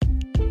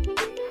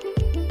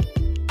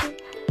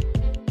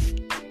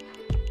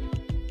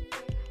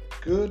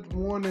Good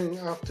morning,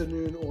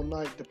 afternoon, or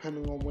night,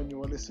 depending on when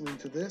you are listening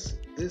to this.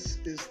 This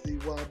is the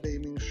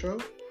WellBAMEing show,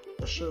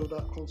 a show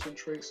that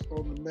concentrates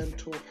on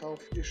mental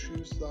health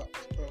issues that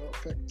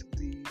affect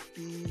the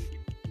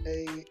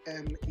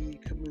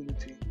BAME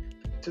community.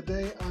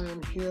 Today, I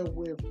am here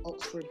with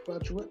Oxford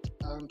graduate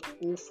and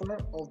author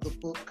of the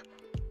book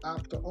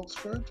After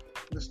Oxford,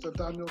 Mr.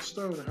 Daniel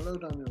Stone. Hello,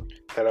 Daniel.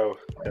 Hello.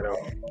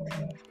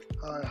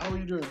 Hi, how are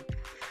you doing?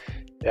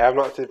 Yeah, I'm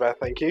not too bad,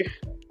 thank you.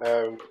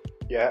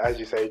 As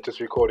you say, just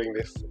recording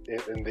this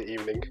in the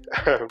evening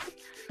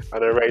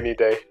on a rainy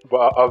day.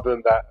 But other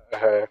than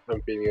that,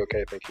 I'm feeling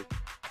okay, thank you.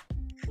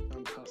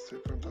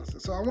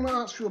 Fantastic. So I want to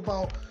ask you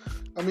about,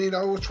 I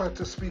always try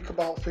to speak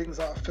about things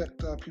that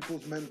affect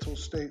people's mental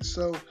state.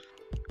 So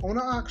I want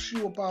to ask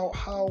you about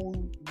how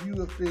you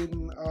have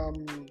been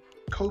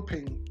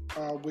coping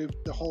with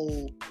the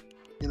whole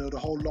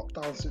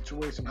lockdown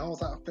situation. How has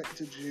that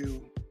affected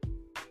you,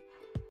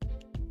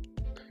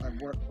 like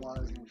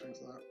work-wise and things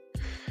like that?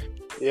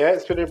 Yeah,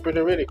 it's been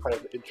a really kind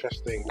of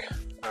interesting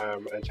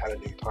and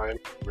challenging time,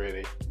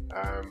 really.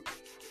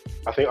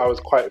 I think I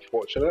was quite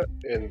fortunate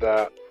in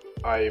that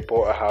I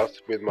bought a house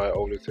with my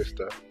older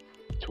sister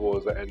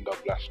towards the end of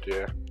last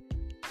year.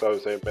 So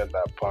it meant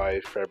that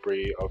by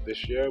February of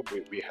this year,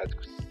 we had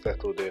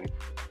settled in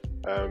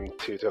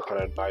to a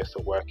kind of nicer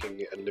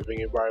working and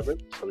living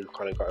environment. So we've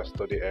kind of got a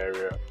study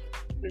area,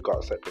 we've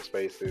got separate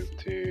spaces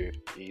to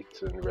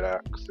eat and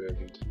relax,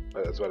 and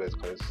as well as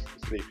kind of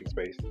sleeping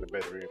spaces and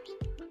bedrooms.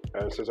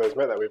 So it's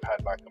meant that we've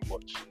had like a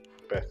much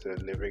better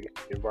living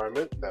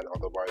environment than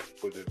otherwise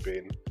would have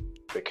been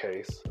the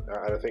case.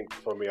 And I think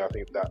for me, I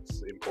think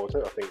that's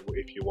important. I think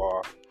if you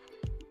are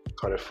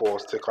kind of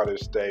forced to kind of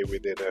stay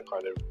within a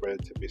kind of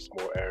relatively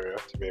small area,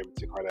 to be able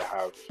to kind of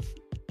have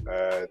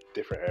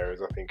different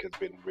areas, I think has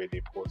been really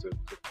important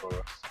for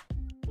us.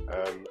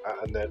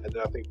 And then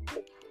I think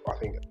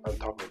on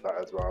top of that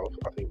as well,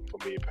 I think for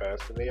me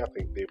personally, I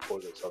think the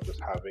importance of just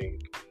having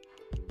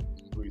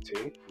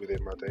routine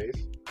within my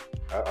days.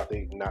 I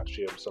think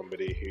naturally I'm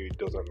somebody who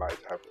doesn't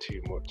like to have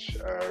too much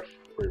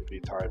free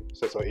time.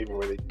 So even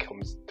when it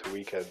comes to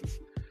weekends,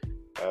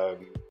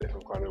 if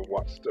I've kind of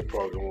watched a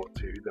program or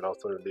two, then I'll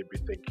suddenly be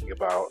thinking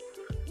about,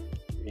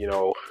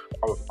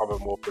 other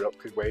more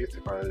productive ways to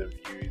kind of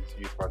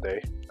use my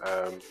day.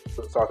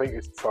 So I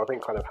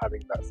think kind of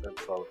having that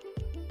sense of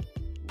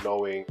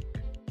knowing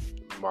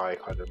my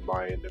kind of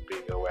mind and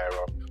being aware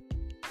of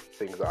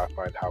things that I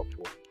find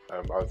helpful. I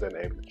was then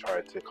able to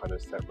try to kind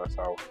of set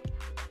myself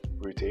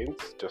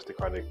routines just to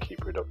kind of keep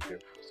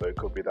productive. So it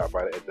could be that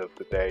by the end of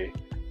the day,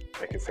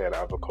 I can say that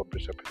I've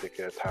accomplished a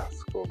particular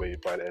task, or maybe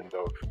by the end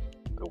of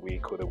the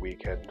week or the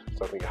weekend.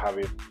 So I think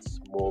having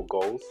small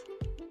goals,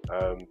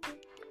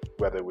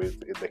 whether it was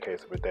in the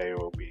case of a day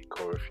or a week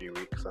or a few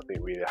weeks, I think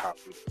really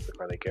helped me to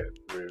kind of get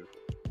through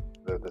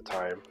the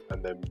time.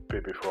 And then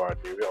before I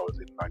knew it, I was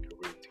in like a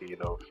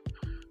routine of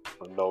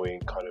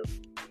knowing kind of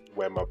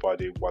when my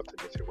body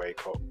wanted me to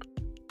wake up,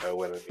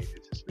 when I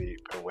needed to sleep,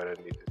 and when I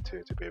needed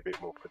to be a bit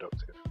more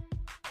productive.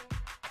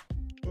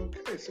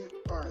 Okay,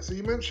 so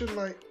you mentioned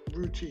like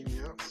routine,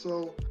 yeah?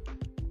 So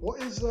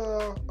what is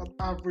an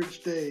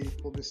average day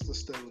for Mr.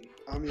 Stone?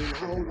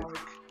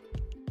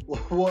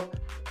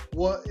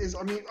 What is,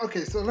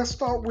 okay, so let's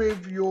start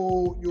with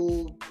your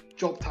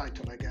job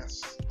title, I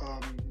guess.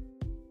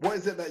 What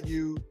is it that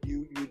you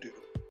do?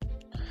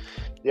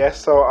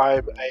 Yes, so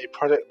I'm a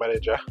project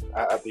manager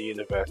at the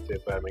University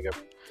of Birmingham,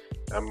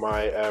 and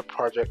my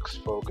projects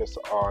focus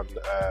on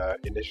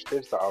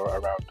initiatives that are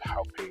around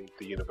helping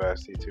the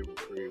university to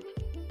improve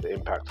the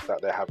impact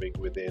that they're having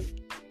within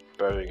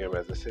Birmingham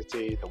as a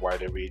city, the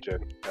wider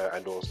region,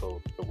 and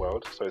also the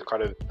world. So it's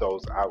kind of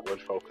those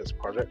outward focused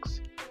projects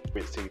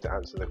which seek to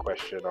answer the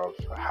question of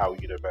how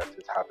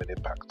universities have an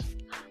impact.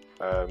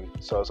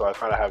 So I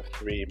kind of have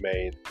three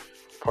main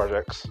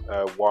projects.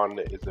 One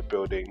is the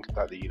building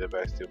that the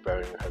University of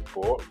Birmingham has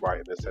bought right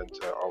in the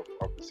centre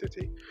of the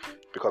city,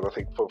 because I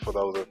think for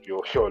those of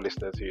your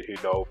listeners who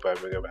know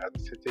Birmingham as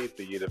a city,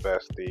 the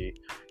university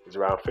is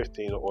around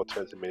 15 or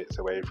 20 minutes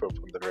away from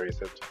the very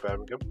centre of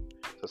Birmingham.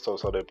 So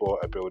they bought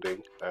a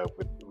building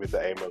with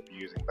the aim of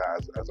using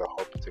that as a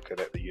hub to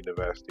connect the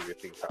university with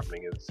things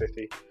happening in the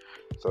city.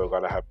 So we're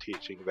going to have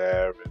teaching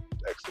there and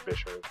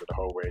exhibitions and a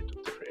whole range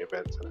of different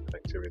events and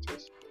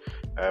activities.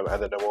 And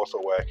then I'm also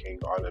working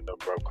on a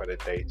number of kind of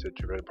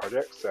data-driven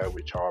projects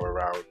which are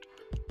around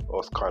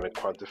us kind of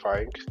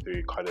quantifying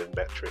through kind of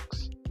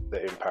metrics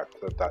the impact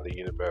that the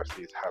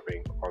university is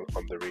having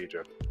on the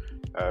region.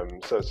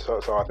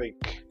 So I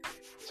think,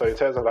 so in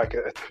terms of like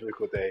a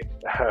typical day,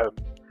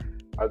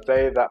 I'd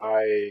say that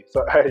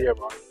earlier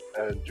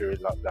on during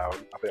lockdown,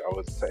 I think I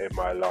was setting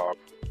my alarm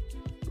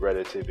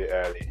relatively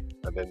early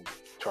and then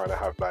trying to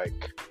have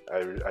like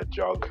a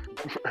jog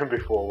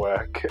before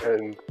work,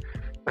 and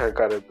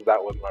kind of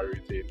that was my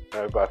routine.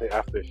 But I think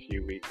after a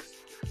few weeks,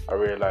 I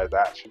realised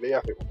actually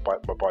I think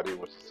my body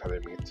was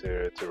telling me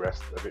to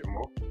rest a bit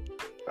more.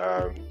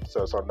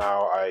 So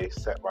now I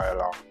set my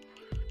alarm.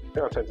 I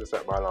think I tend to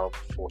set my alarm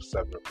for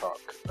 7 o'clock,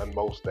 and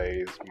most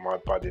days my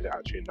body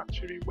actually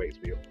naturally wakes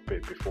me up a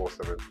bit before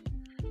 7.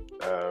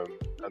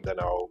 and then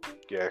I'll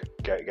get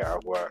out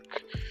of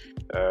work.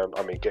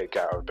 Get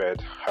out of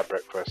bed, have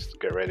breakfast,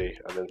 get ready,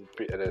 and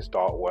then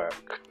start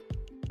work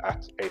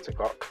at 8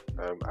 o'clock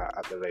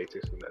at the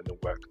latest, and then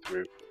work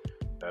through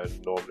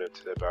normally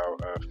until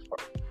about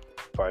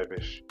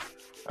 5ish.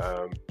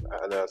 And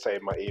then I'd say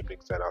my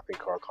evenings then I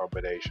think are a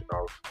combination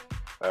of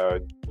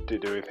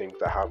doing things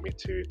that help me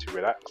to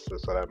relax.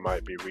 So that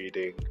might be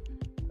reading,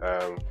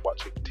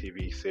 watching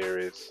TV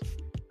series.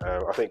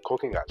 I think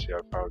cooking actually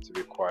I've found to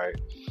be quite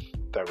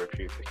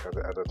therapeutic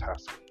as a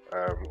task.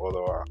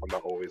 Although I'm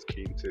not always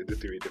keen to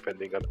do it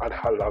depending on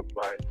how long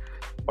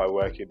my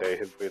working day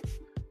has been.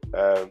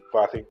 But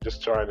I think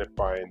just trying to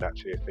find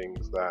actually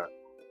things that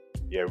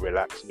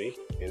relax me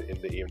in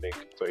the evening.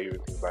 So even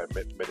things like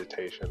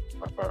meditation,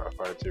 I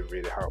find to be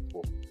really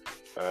helpful.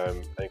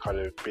 And kind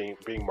of being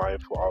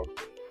mindful of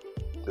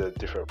the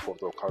different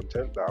forms of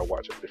content that I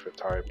watch at different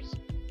times.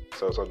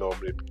 So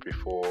normally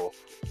before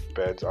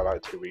bed, I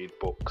like to read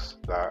books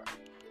that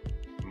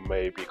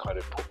maybe kind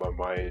of put my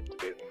mind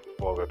in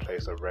more of a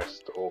place of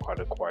rest or kind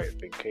of quiet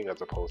thinking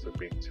as opposed to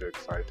being too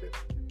excited.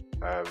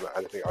 And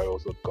I think I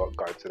also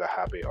got into the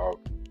habit of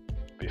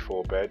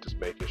before bed just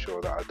making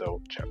sure that I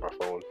don't check my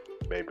phone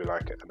maybe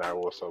like an hour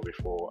or so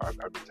before I'm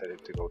intending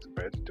to go to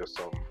bed, just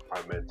so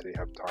I mentally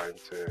have time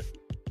to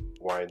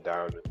wind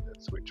down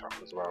and switch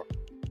off as well.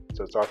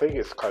 So I think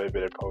it's kind of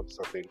been a process,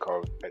 I think,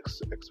 of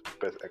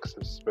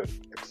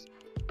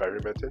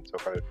experimenting, so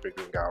kind of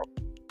figuring out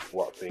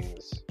what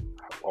things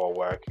are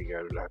working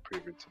and have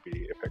proven to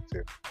be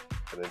effective,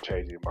 and then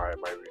changing my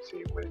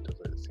routine when it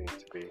doesn't seem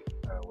to be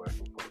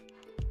working for me.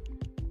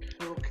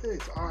 Okay,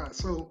 alright,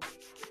 so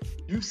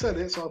you said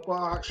it, so I've got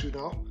to ask you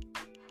now.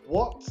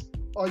 What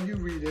are you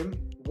reading?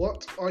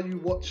 What are you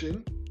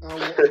watching? And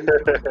what are you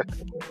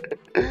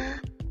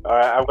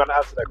Alright, I'm going to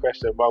answer that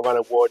question, but I'm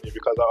going to warn you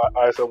because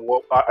I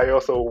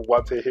also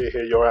want to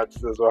hear your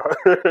answers as well.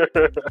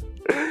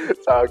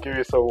 So I'll give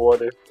you some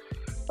warning.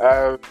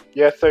 So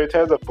in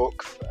terms of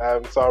books,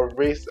 so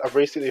I've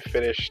recently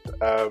finished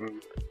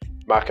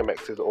Malcolm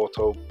X's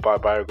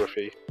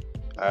autobiography,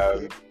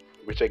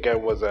 which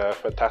again was a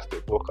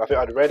fantastic book. I think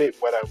I'd read it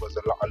when I was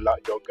a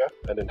lot younger,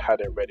 and then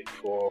hadn't read it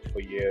for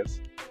years.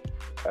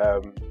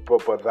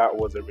 But that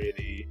was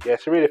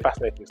it's a really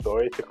fascinating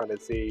story to kind of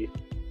see.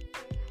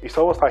 It's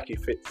almost like he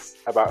fits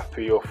about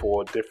 3 or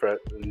 4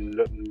 different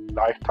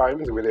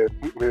lifetimes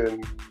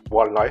within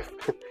one life.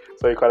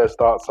 So he kind of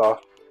starts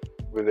off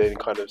within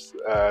kind of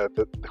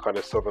the kind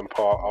of southern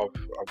part of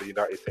the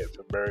United States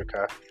of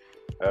America,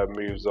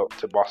 moves up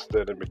to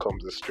Boston and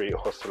becomes a street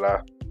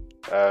hustler,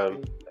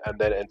 and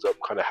then ends up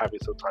kind of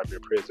having some time in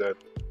prison,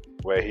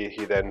 where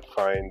he then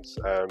finds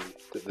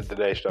the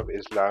nation of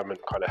Islam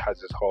and kind of has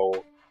this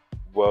whole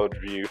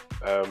worldview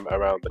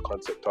around the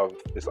concept of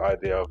this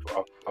idea of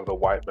the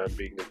white man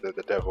being the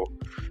devil,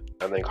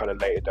 and then kind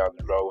of later down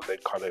the road then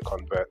kind of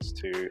converts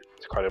to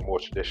kind of more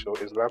traditional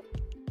Islam,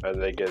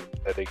 and again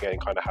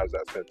kind of has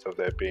that sense of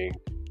there being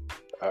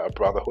a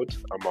brotherhood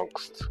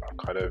amongst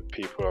kind of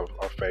people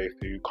of faith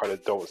who kind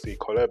of don't see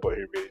colour, but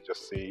who really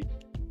just see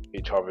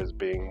each other as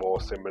being more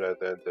similar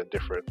than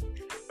different.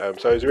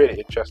 So it's really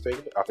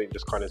interesting, I think,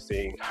 just kind of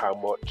seeing how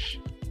much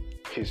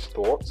his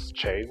thoughts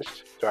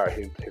changed throughout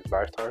his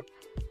lifetime.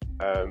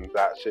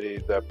 That actually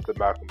the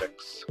Malcolm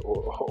X,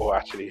 or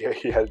actually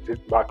he had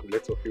Malcolm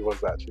Little, who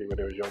was actually when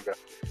he was younger.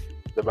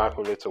 The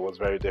Malcolm Little was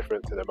very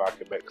different to the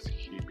Malcolm X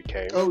he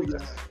became.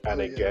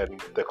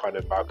 The kind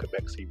of Malcolm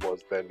X he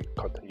was then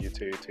continued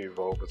to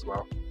evolve as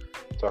well.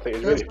 So I think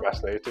it's really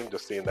fascinating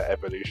just seeing the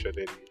evolution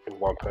in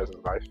one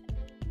person's life.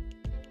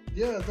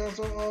 Yeah, there's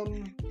a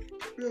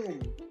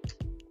film.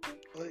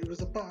 It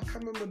was about, I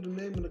can't remember the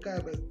name of the guy,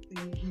 but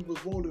he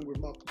was rolling with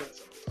Malcolm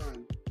X at the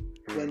time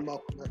when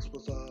Malcolm X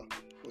was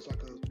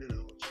like a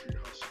street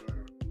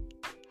hustler,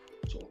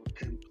 sort of a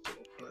pimp,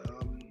 I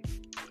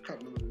can't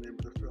remember the name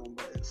of the film,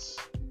 but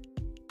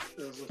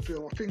there's a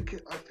film. I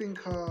think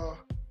for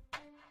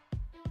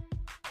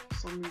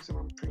some reason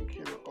I'm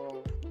thinking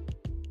of,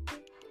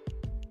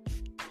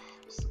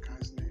 what's the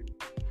guy's name?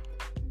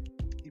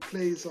 He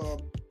plays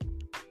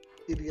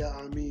Idi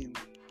Amin.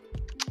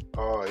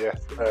 Oh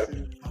yes,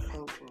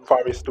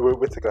 Forrest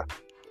Whitaker.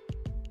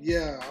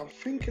 Yeah, I'm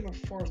thinking of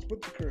Forrest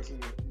Whitaker's in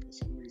it for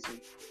some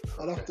reason.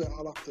 I'll have to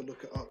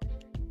look it up.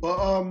 But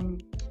I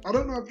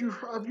don't know. Have you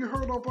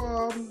heard of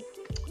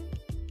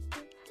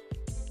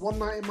One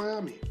Night in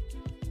Miami?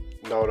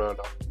 No, I've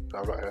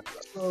not heard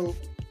that. So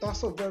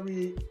that's a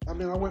very. I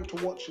mean, I went to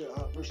watch it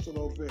at Bristol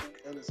Old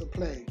Vic, and it's a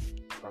play.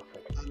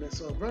 Okay. And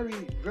it's a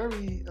very,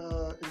 very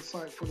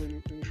insightful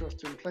and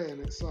interesting play,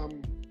 and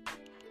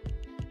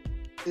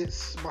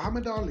it's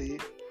Muhammad Ali,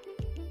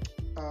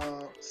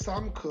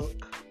 Sam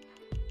Cooke,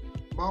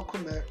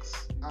 Malcolm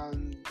X,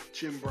 and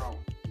Jim Brown.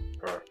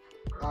 Right.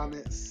 And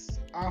it's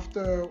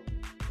after,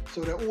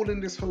 so they're all in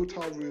this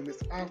hotel room.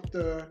 It's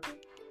after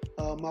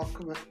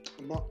Muhammad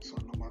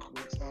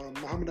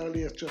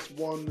Ali has just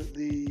won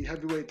the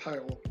heavyweight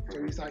title.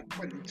 So he's like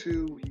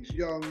 22, he's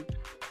young,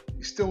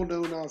 he's still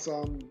known as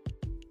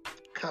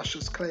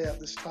Cassius Clay at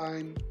this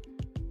time.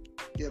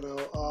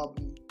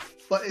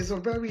 But it's a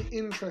very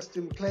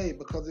interesting play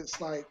because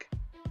it's like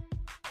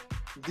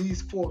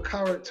these four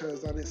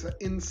characters, and it's an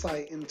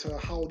insight into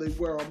how they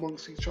were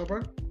amongst each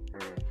other,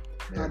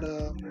 and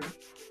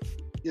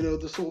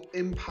the sort of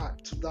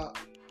impact that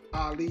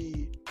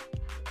Ali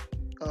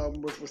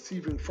was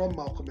receiving from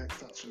Malcolm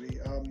X actually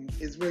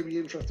is very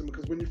interesting,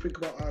 because when you think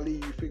about Ali,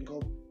 you think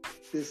of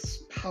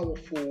this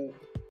powerful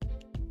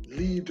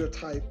leader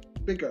type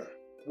figure,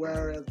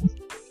 whereas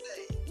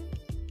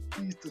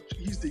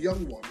he's the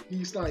young one.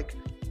 He's like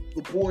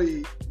the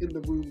boy in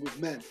the room with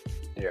men.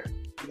 Yeah.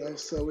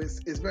 So it's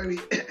very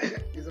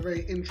it's a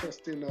very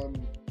interesting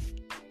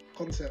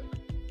concept.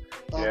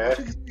 Yeah. I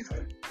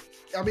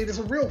think it's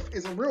a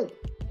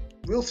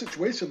real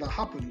situation that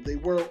happened. They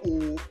were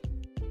all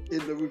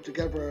in the room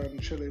together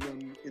and chilling,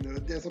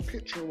 and there's a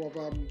picture of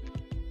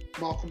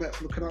Malcolm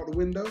X looking out the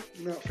window.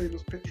 That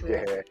famous picture.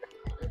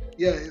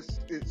 Yeah.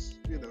 It's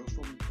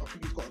from, I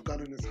think he's got a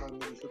gun in his hand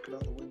and he's looking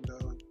out the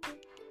window.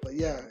 But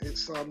yeah,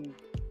 it's from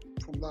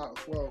that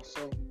as well.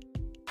 So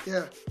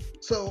yeah.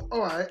 So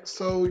all right.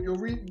 So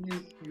you've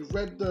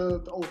read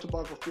the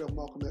autobiography of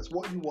Malcolm X.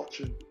 What are you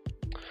watching?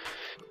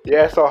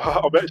 Yeah, so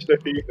I'll mention a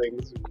few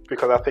things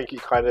because I think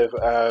it kind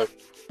of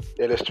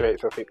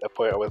illustrates, I think, the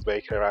point I was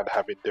making around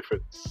having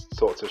different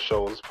sorts of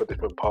shows for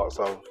different parts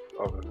of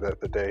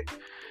the day.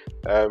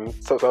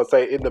 So I'll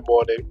say in the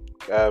morning,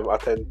 I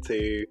tend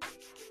to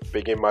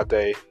begin my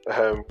day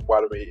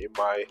while I'm eating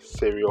my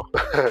cereal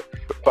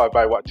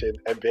by watching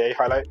NBA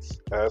highlights.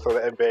 So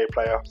the NBA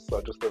playoffs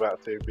are just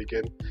about to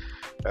begin.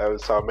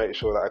 So I'll make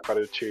sure that I kind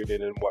of tune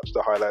in and watch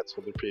the highlights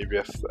from the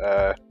previous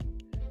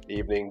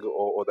evening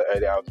or the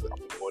early hours of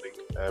the morning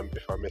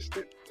if I missed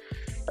it.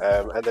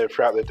 And then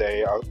throughout the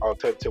day, I'll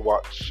tend to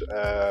watch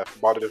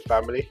Modern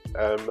Family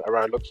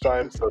around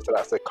lunchtime. So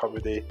that's a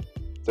comedy,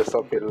 so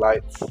something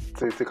light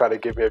to kind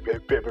of give me a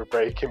bit of a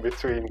break in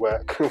between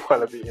work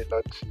while I'm eating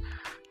lunch.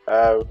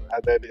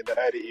 And then in the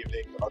early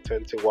evening, I'll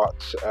tend to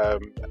watch,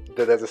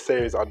 there's a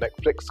series on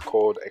Netflix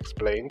called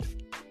Explained,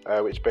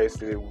 which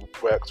basically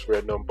works through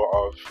a number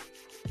of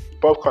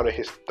both kind of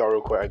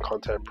historical and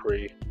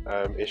contemporary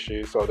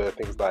issues. So there are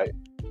things like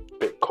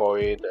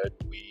Bitcoin and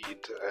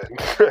weed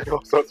and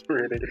all sorts of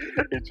really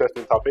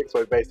interesting topics.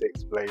 So it basically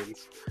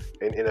explains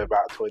in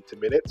about 20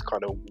 minutes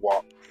kind of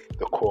what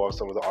the core of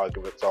some of the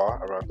arguments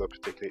are around those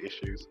particular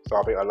issues. So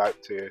I think I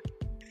like to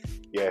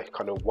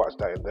kind of watch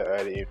that in the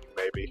early evening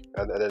maybe,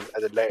 and then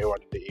later on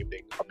in the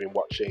evening I've been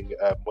watching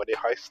Money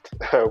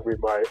Heist with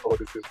my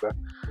older sister.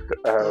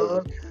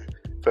 So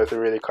it's a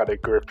really kind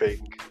of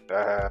gripping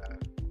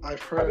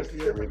I've heard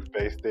series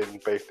based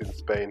in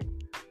Spain.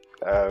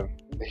 So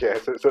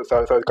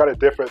it's kind of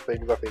different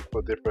things, I think,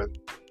 for different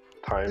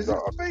times. Is it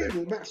Spain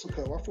or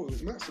Mexico? I thought it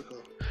was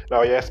Mexico.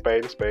 No, yeah,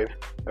 Spain.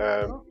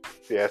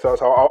 Yeah, so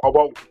I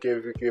won't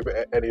give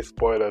any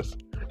spoilers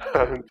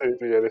to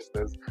your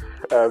listeners.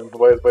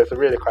 But it's a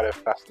really kind of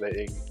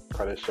fascinating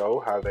kind of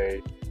show, how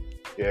they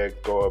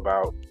go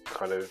about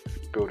kind of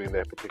building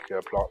their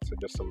particular plots,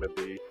 and just some of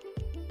the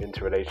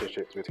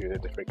interrelationships between the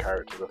different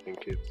characters. I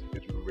think is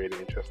really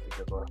interesting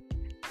as well.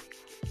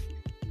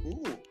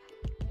 Ooh.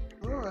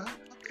 All right.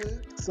 Okay.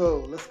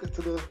 So let's get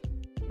to the.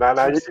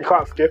 No, you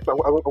can't skip. I'm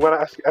going to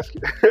ask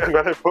you. I'm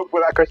going to put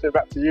that question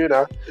back to you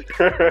now.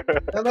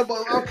 No,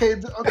 but okay.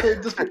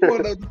 Just before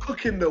the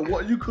cooking though,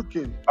 what are you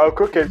cooking? Oh,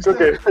 cooking.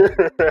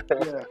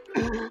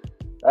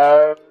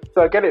 Yeah.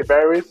 So again, it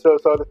varies. So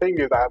the thing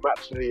is, I'm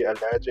actually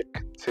allergic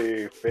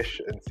to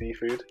fish and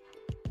seafood.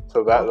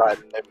 So that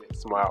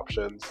limits my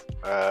options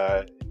in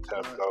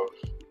terms of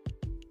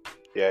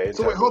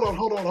So wait, hold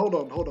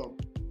on.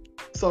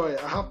 Sorry,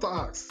 I have to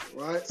ask.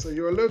 Right. So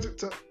you're allergic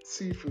to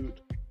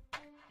seafood.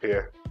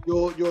 Yeah.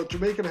 You're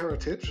Jamaican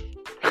heritage.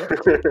 Yeah?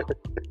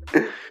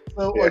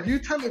 So are you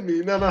telling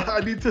me? No,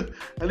 I need to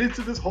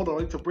just hold on. I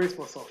need to brace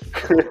myself.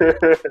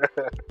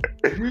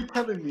 Are you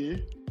telling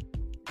me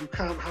you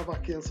can't have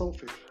ackee and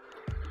saltfish?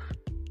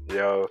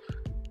 Yo,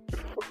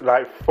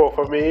 like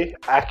for me,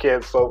 ackee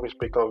and saltfish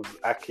becomes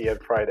ackee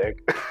and fried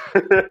egg.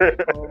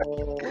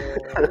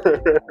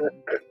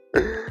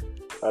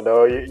 I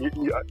know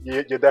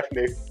you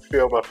definitely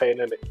feel my pain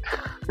in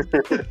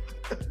it.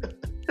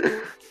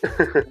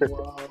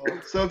 Wow.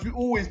 So have you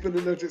always been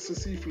allergic to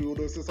seafood,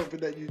 or is it something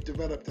that you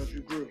developed as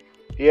you grew?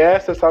 Yeah,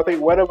 so I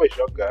think when I was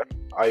younger,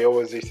 I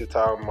always used to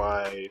tell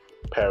my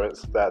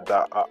parents that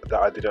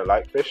I didn't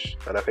like fish,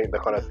 and I think they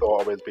kind of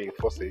thought I was being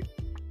fussy.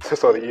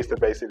 So they used to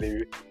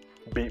basically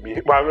beat me.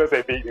 Well, I'm going to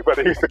say beat me, but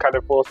they used to kind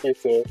of force me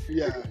to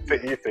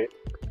eat it.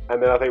 And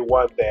then I think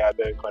one day I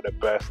then kind of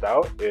burst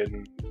out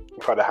in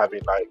kind of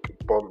having like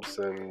bumps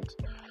and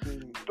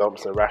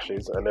lumps and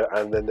rashes, and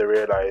then they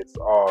realised,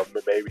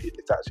 maybe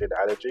it's actually an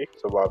allergy.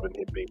 So rather than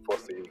him being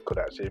fussy, it could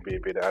actually be a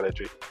bit of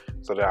allergy.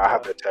 So then I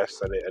had the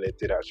test, and it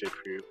did actually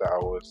prove that I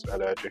was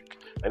allergic.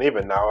 And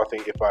even now, I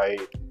think if I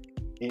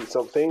eat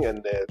something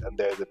and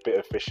there's a bit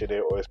of fish in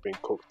it, or it's been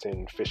cooked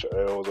in fish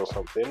oils or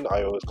something,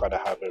 I always kind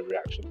of have a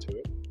reaction to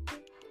it.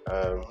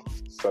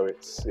 So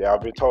it's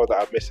I've been told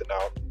that I'm missing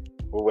out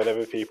or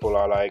whenever people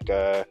are like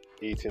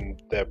eating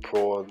their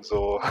prawns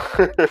or,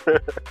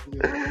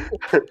 Yeah.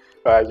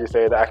 or as you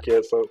say, the ackee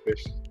and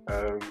saltfish.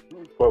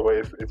 But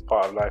it's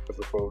part of life, I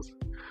suppose.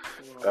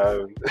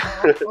 I've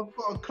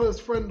got a close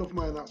friend of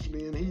mine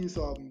actually, and he's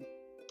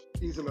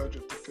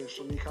allergic to fish,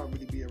 and he can't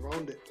really be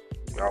around it.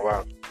 Oh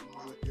wow.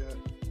 Yeah.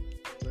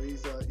 So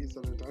he's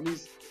allergic, and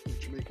he's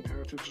Jamaican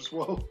heritage as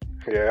well.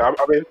 Yeah,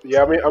 I mean,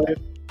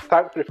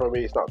 thankfully for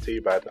me, it's not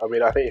too bad. I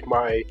mean, I think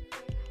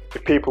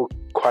if people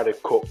kind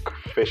of cook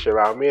fish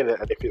around me, and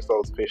if it's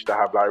those fish that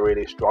have like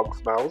really strong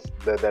smells,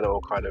 then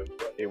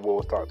it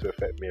will start to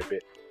affect me a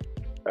bit.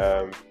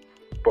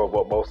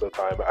 But most of the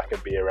time, I can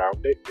be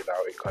around it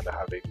without it kind of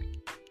having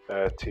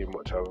too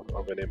much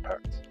of an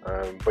impact.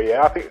 But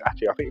yeah, I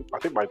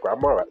think my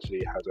grandma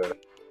actually has a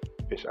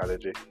fish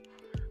allergy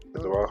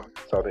as well.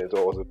 So I think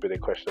there's always been a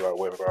question about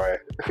whether I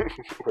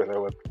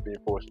want to be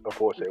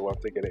unfortunate one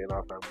to get it in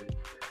our family.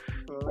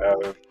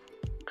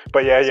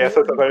 But yeah.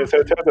 So in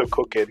terms of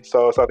cooking,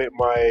 so I think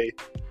my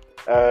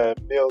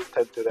meals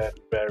tend to then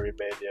vary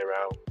mainly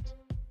around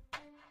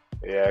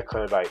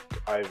kind of like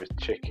either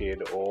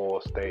chicken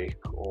or steak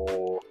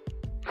or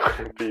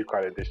beef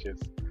kind of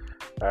dishes.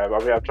 I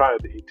mean, I'm trying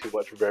to eat too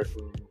much red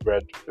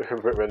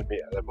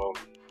meat at the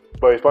moment,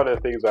 but it's one of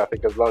the things where I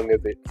think as long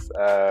as it's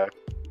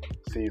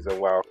seasoned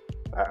well,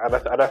 and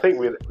I think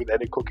with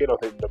any cooking, I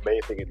think the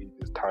main thing it needs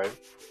is time.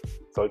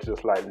 So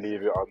just like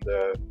leave it on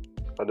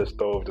the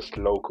stove, just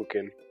slow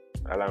cooking,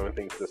 allowing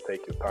things to just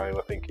take its time.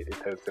 I think it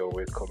tends to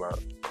always come out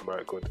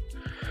good.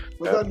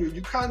 But Daniel,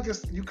 you can't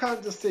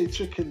just say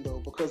chicken though,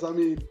 because I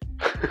mean,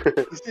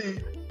 you see,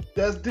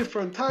 there's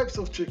different types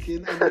of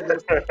chicken, and then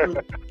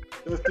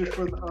there's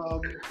different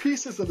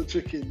pieces of the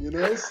chicken, you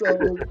know. So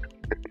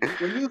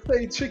when you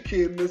say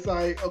chicken, it's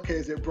like, okay,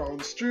 is it brown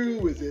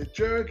stew? Is it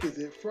jerk? Is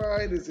it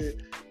fried? Is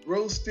it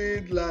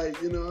roasted?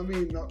 Like, you know, I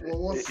mean,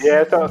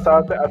 yeah. So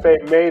I say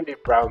mainly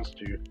brown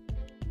stew.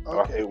 Okay.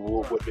 I think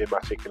would be my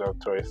chicken of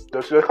choice.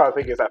 Just kind of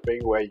think it's that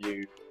thing where as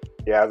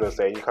I was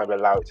saying, you kind of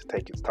allow it to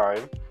take its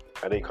time,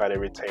 and it kind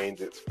of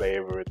retains its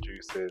flavour and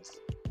juices,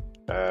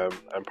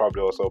 and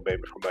probably also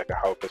maybe from like a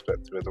health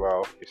perspective as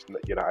well.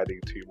 You're not adding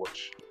too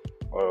much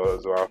oil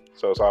as well.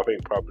 So I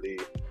think probably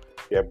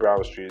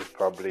brown stew is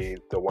probably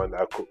the one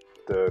that I cook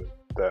the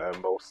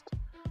most.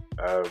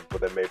 But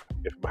then maybe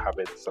if I'm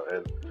having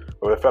something,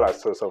 or I feel like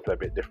something a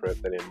bit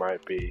different, then it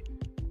might be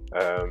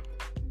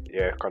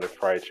kind of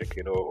fried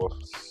chicken or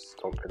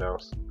something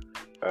else.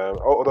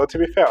 Although to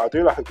be fair, I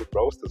do like a good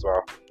roast as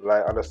well,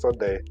 like on a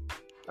Sunday.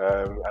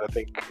 And I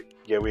think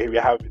we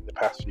have in the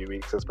past few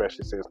weeks,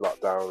 especially since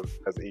lockdown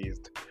has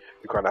eased,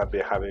 we kind of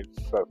been having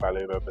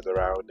family members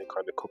around and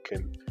kind of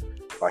cooking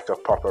like a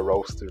proper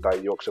roast with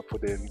like Yorkshire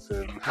puddings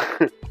and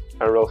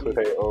and roast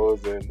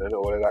potatoes and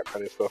all of that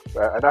kind of stuff,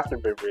 and that's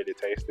been really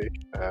tasty.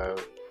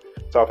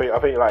 So I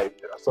think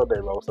like a Sunday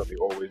roast, I think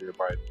always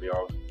reminds me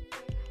of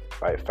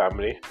like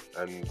family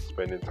and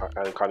spending time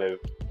and kind of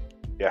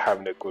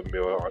having a good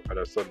meal on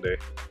a Sunday.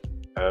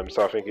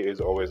 So I think it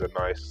is always a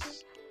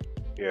nice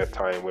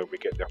time when we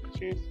get the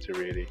opportunity to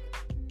really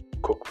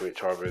cook for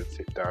each other and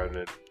sit down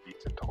and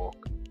eat and talk.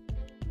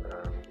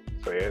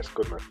 So it's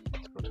good, man.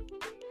 It's good.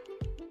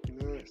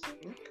 Nice.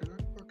 Okay.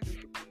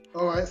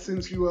 All right,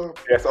 since you are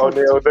yes,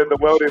 O'Neill, then the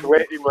world is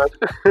waiting, man.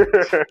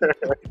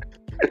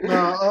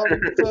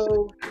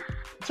 So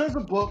in terms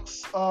of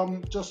books,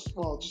 just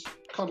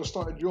kind of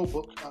started your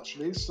book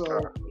actually.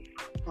 So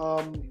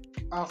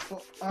after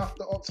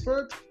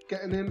Oxford,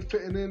 Getting In,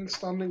 Fitting In,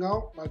 Standing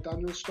Out by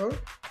Daniel Stone.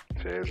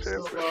 Cheers.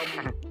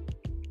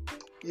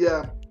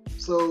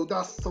 So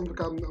that's something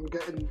I'm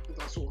getting.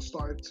 That's sort of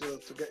started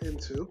to get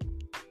into.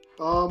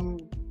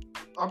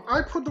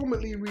 I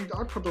predominantly read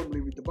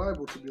the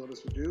Bible, to be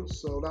honest with you.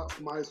 So that's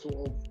my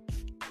sort of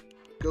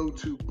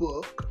go-to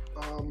book.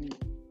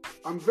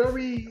 I'm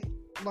very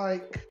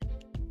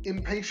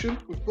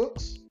impatient with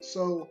books,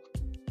 so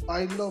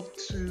I love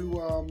to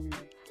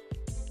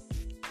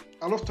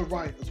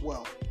write as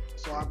well.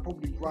 So I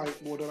probably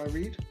write more than I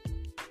read.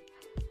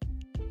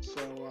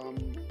 So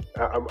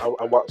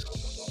and what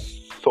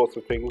sorts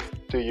of things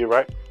do you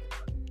write?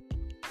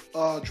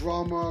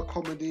 Drama,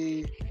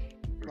 comedy,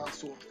 that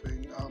sort of thing.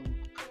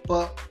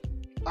 But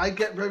I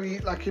get very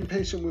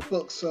impatient with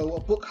books, so a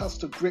book has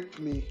to grip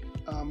me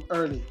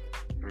early.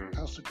 It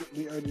has to grip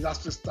me early.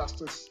 That's just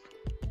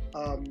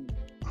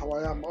how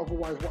I am.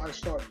 Otherwise, what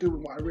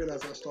I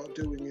realize I start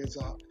doing is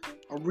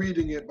I'm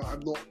reading it, but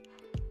I'm not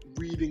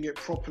reading it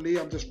properly.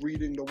 I'm just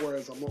reading the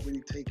words. I'm not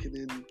really taking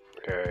in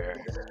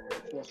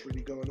what's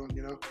really going on,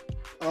 you know.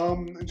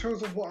 In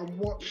terms of what I'm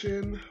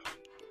watching, I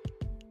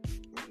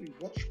don't really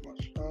watch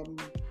much.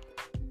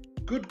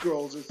 Good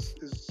Girls is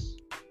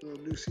the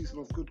new season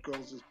of Good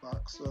Girls is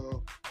back,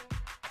 so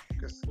I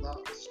guess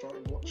that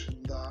started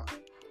watching that.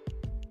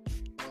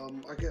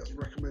 I get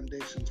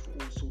recommendations for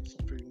all sorts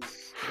of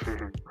things.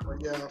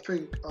 But yeah, I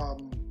think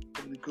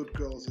probably Good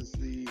Girls is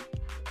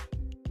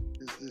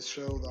this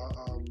show that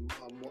I'm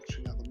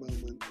watching at the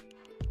moment.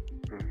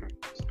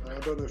 I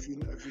don't know if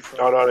you've heard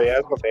No, yeah, I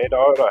was gonna say, no,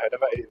 I heard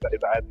of it. Is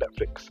that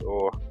Netflix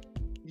or?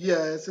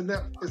 Yeah, it's a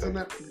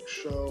Netflix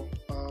show.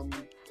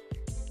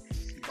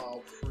 It's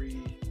about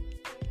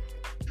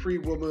three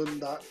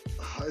women that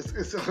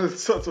it's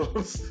sort of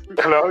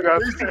Hello, guys.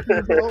 basically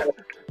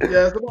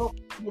it's about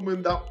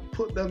women that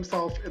put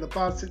themselves in a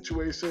bad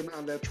situation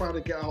and they're trying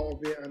to get out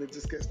of it, and it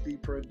just gets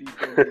deeper and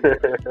deeper and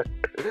deeper.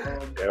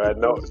 Yeah,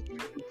 no,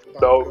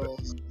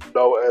 Girls.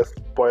 no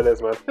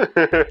spoilers, man.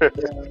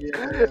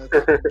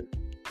 Yeah,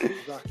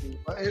 exactly.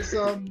 But it's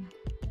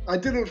I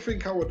didn't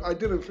think I would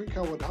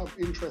have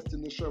interest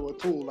in the show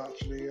at all,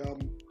 actually.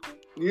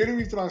 The only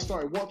reason I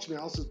started watching it,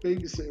 I was just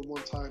babysitting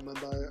one time, and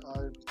I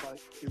was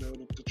like,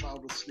 the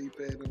child was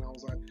sleeping, and I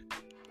was like,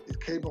 it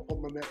came up on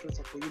my Netflix.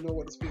 I thought, you know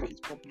what, this thing keeps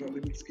popping up,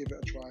 let me just give it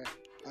a try,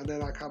 and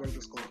then I kind of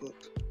just got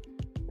hooked.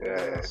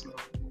 Yeah.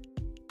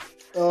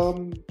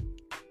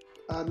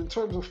 And in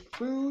terms of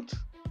food,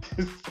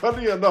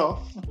 funny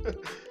enough,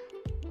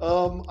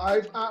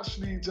 I've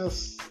actually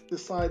just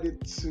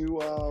decided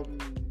to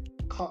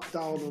cut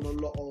down on a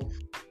lot of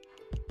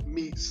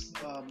meats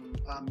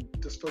and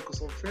just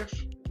focus on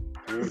fish.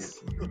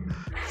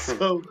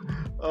 So,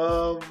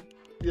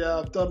 yeah,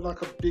 I've done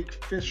like a big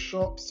fish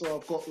shop. So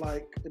I've got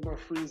like in my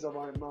freezer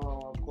right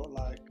now, I've got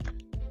like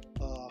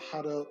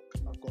haddock,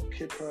 I've got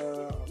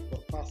kipper, I've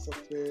got bassa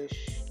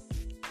fish,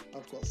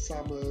 I've got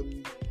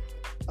salmon.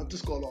 I've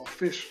just got a lot of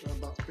fish,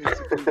 and that's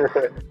basically.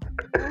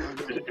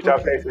 Which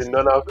I'm tasting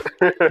none of.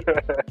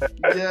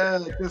 Yeah,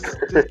 just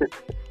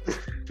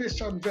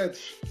fish and veg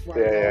right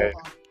now. Yeah.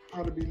 I'm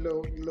trying to be low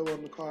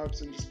on the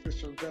carbs and just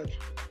fish and veg.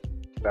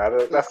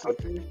 That's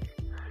good.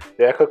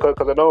 Yeah,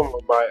 because I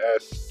know my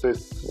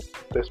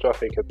sister, I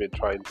think, has been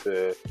trying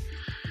to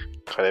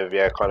kind of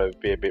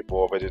be a bit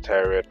more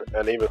vegetarian,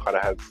 and even kind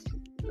of has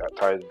at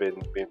times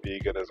been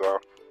vegan as well.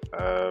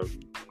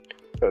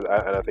 And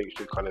I think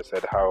she kind of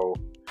said how,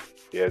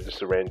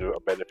 just a range of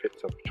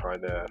benefits of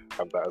trying to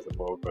have that as a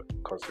more of a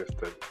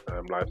consistent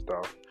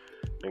lifestyle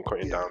and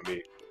cutting down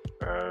meat.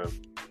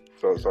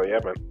 So yeah,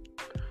 man.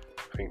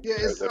 I think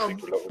it's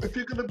if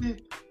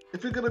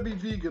you're gonna be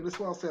vegan, that's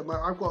what I'll say.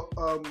 I've got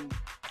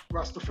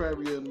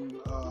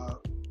Rastafarian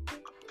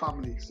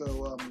family,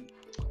 so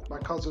my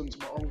cousins,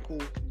 my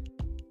uncle,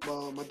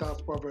 my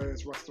dad's brother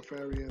is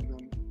Rastafarian,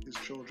 and his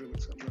children,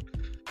 etc.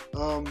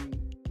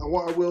 And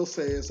what I will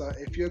say is that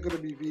if you're gonna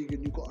be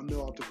vegan, you gotta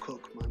know how to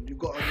cook, man. You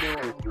gotta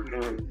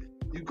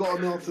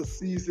know how to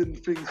season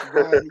things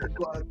right. You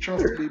gotta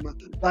trust me, man.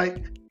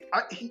 Like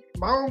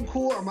my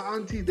uncle and my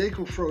auntie, they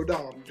can throw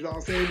down. Do you know what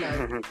I'm saying? Like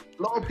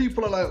a lot of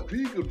people are like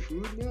vegan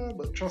food, man,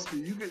 but trust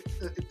me,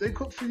 if they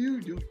cook for you,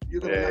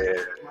 you're gonna like it.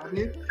 You know what I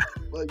mean?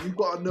 But you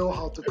gotta know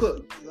how to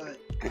cook. Like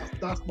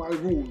that's my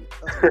rule.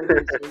 That's my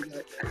rule. So,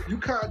 like, you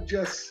can't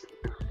just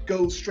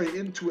go straight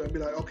into it and be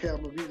like, okay,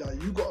 I'm a vegan.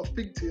 Like, you gotta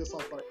think to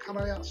yourself, like, can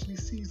I actually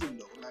season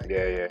though? Like,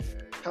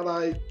 can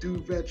I do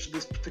veg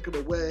this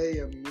particular way?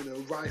 And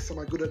rice, am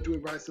I good at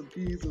doing rice and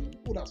peas and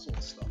all that sort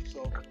of stuff?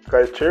 So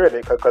because it's true,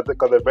 because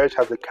the veg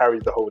has to carry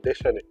the whole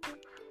dish in it.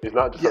 It's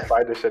not just a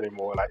side dish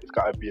anymore. Like it's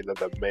got to be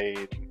the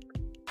main.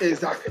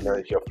 Exactly.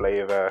 Your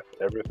flavor,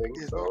 everything.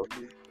 Exactly. So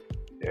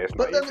it's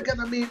but not then easy. again,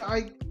 I mean,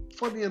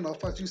 funny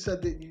enough, as you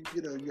said that you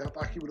have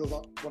ackee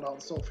without the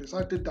saltfish.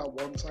 I did that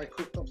once. I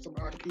cooked up some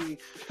ackee,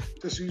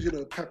 just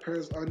using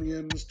peppers,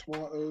 onions,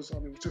 tomatoes. I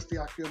mean, just the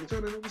ackee on its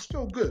own, and it was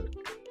still good.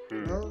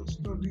 It's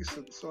still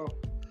decent. So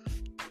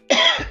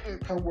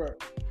it can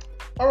work.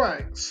 All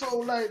right. So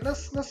like,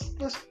 let's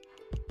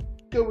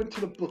go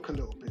into the book a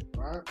little bit,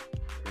 right?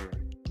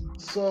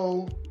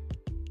 So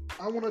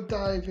I want to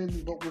dive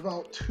in, but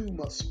without too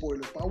much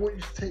spoilers. But I want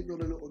you to take me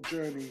on a little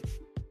journey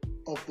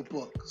of the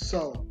book.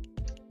 So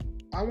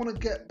I want to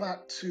get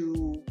back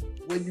to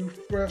when you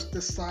first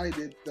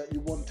decided that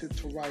you wanted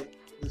to write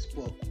this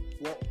book.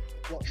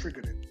 What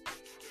triggered it?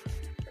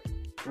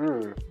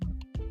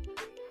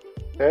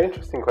 Very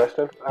interesting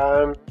question.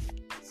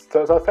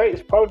 So I'll say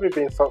it's probably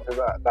been something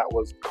that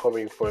was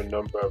coming for a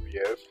number of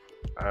years.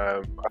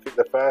 I think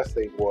the first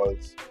thing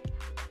was,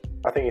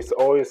 I think it's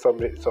always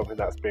something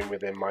that's been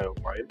within my own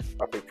mind.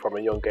 I think from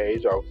a young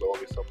age, I was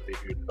always somebody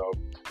who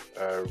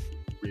loved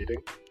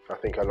reading. I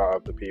think a lot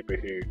of the people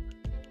who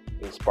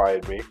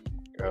inspired me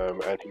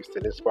and who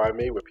still inspire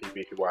me were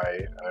people who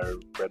I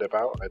read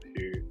about and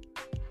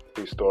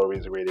whose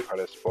stories really kind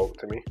of spoke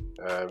to me,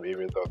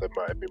 even though they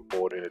might have been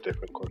born in a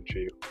different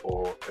country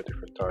or a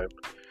different time.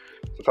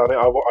 So I think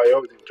I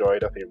always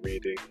enjoyed,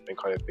 reading and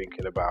kind of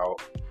thinking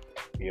about,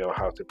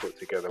 how to put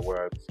together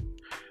words.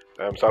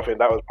 So I think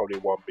that was probably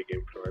one big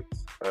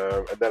influence.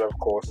 And then of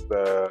course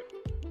the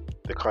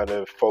kind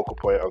of focal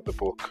point of the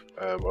book,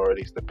 or at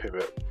least the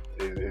pivot,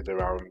 is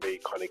around me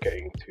kind of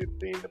getting to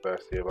the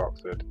University of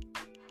Oxford.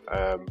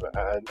 And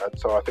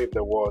so I think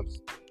there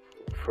was,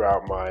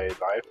 throughout my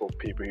life, or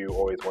people who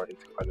always wanted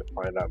to kind of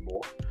find out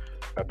more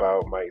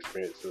about my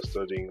experience of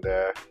studying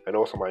there, and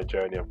also my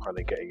journey of kind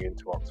of getting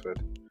into Oxford.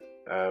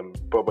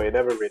 But it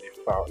never really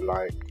felt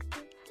like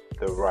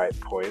the right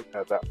point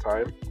at that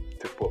time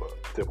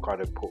to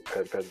kind of put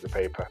pen to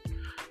paper.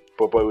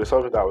 But it was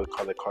something that I was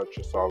kind of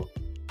conscious of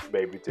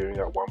maybe doing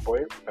at one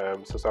point.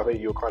 So I think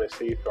you'll kind of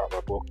see throughout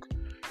my book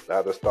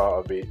at the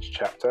start of each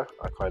chapter,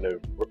 I kind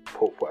of put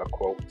a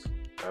quote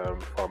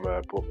from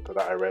a book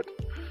that I read.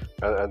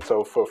 And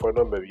so for a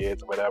number of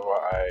years, whenever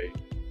I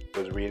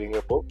was reading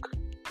a book,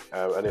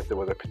 and if there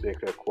was a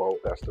particular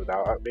quote that stood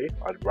out at me,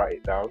 I'd write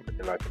it down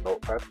in like a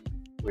notepad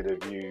with a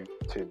view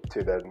to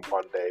then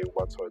one day,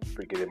 once I was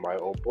beginning my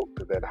own book,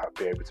 to then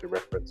be able to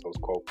reference those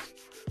quotes.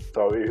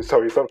 So it's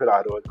something that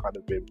I'd always kind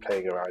of been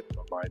playing around in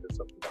my mind and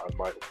something that I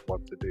might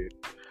want to do.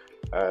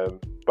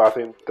 But I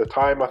think the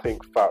time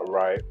felt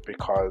right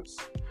because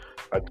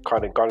I'd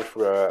kind of gone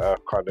through a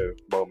kind of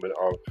moment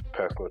of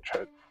personal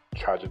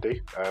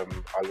tragedy. I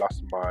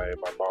lost my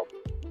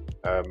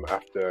mom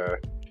after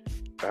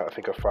I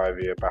think a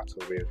 5-year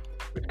battle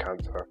with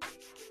cancer.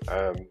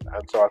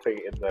 And so I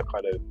think in the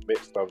kind of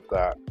midst of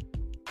that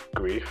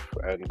grief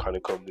and kind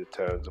of coming to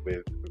terms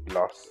with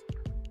loss,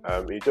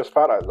 it just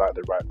felt like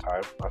the right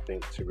time, I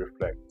think, to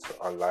reflect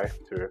on life,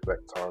 to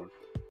reflect on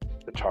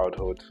the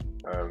childhood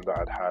that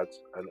I'd had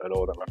and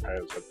all that my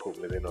parents had put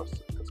within us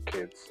as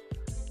kids.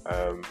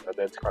 And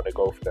then to kind of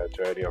go through that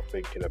journey of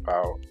thinking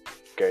about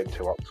getting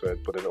to Oxford,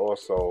 but then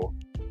also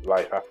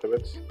life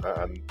afterwards.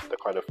 And the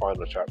kind of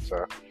final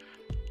chapter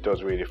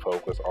does really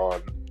focus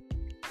on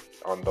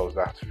those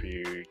last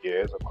few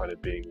years of kind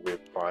of being with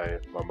my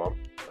mum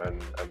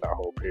and that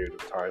whole period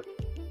of time.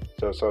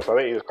 So I think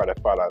it just kind of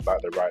felt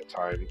like the right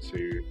time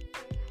to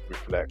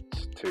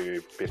reflect,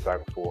 to be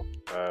thankful,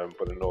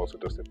 but then also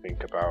just to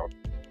think about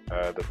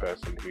the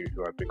person who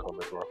I'd become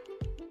as well.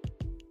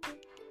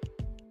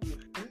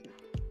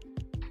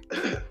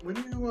 When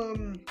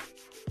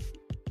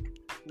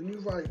you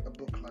write a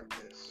book like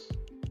this,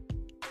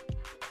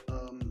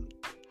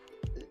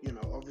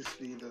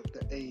 obviously the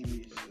aim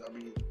is,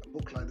 a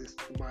book like this,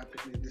 in my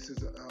opinion, this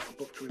is a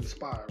book to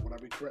inspire. Would I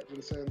be correct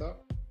in saying that?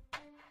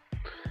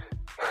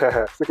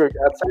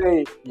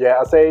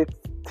 I'd say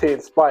to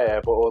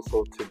inspire, but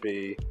also to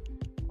be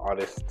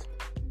honest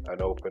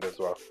and open as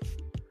well.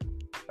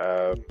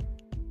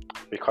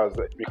 Because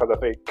I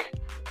think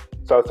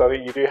I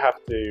think you do have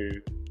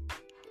to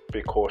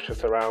be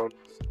cautious around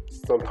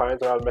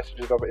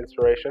messages of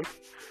inspiration.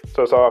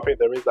 So I think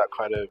there is that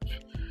kind of,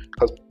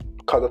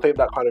 because I think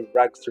that kind of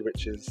rags to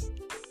riches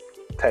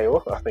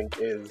tale, I think,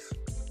 is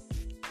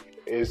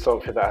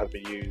something that has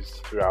been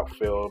used throughout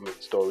film and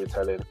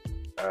storytelling.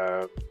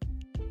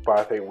 But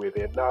I think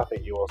within that, I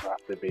think you also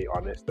have to be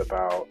honest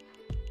about,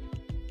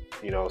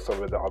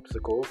 some of the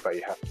obstacles that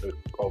you have to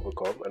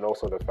overcome, and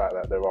also the fact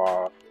that there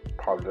are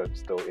problems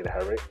still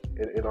inherent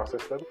in our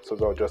system.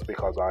 So just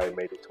because I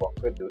made it to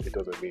Oxford, it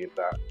doesn't mean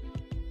that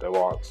there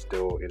aren't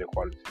still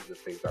inequalities and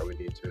things that we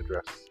need to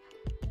address.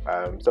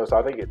 So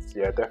I think it's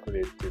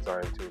definitely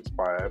designed to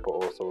inspire, but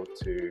also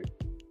to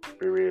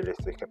be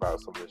realistic about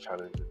some of the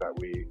challenges that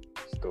we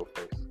still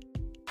face.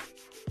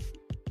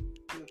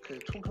 Okay,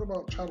 talking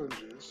about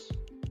challenges,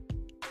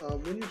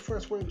 when you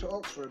first went to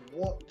Oxford,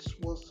 what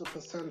was the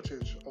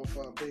percentage of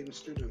BAME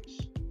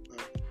students?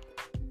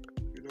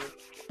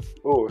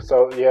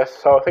 So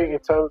I think in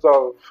terms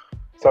of,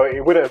 so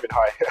it wouldn't have been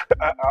high.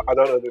 I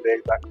don't know the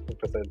exact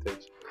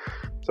percentage.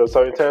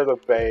 So in terms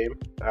of BAME,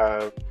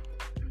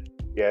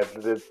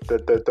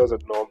 there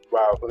doesn't know.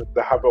 Wow,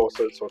 they have all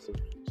sorts of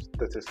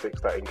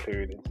statistics that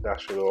include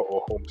international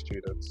or home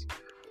students.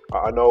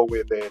 I know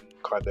within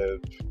kind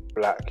of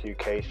Black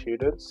UK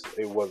students,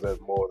 it wasn't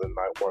more than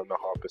like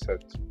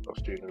 1.5% of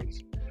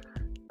students,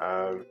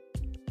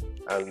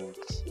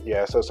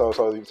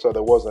 so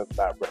there wasn't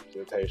that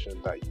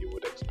representation that you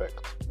would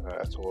expect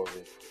at all.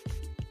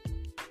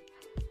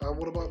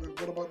 What about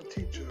the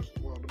teachers?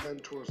 Well, the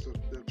mentors,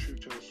 the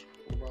tutors.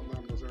 What about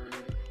them? Was there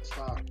any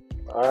staff?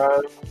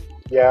 I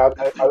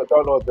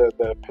don't know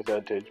the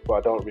percentage, but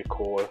I don't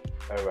recall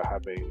ever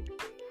having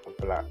a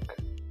Black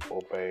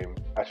or BAME.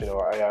 Actually, no,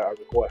 I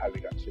recall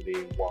having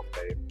actually one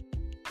BAME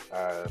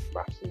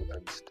maths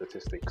and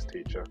statistics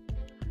teacher.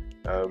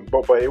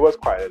 But it was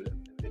quite an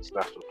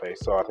international place,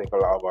 so I think a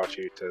lot of our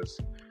tutors,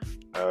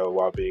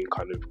 while being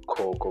kind of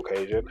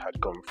Caucasian, had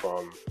come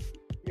from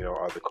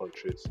other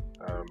countries,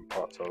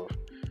 parts of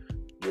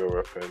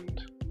Europe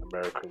and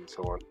America and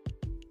so on.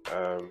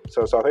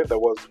 So I think there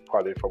was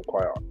probably from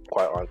quite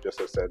on just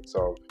a sense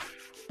of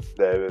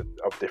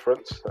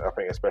difference. I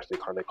think especially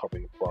kind of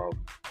coming from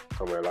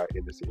somewhere like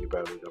in the city of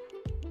Birmingham,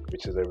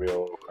 which is a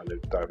real kind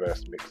of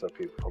diverse mix of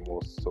people from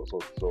all sorts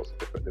of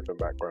different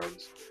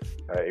backgrounds.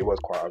 It was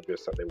quite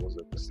obvious that there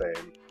wasn't the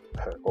same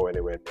or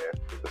anywhere near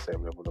the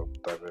same level of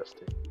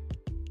diversity.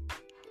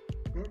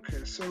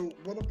 Okay, so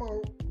what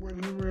about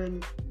when you were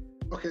in?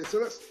 Okay, so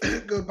let's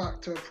go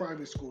back to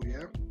primary school,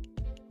 yeah?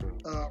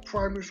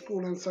 Primary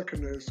school and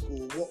secondary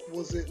school, what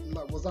was it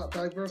like? Was that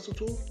diverse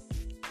at all?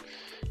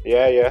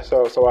 Yeah.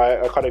 So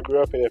I kind of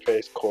grew up in a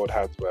place called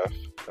Handsworth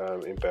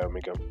in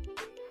Birmingham.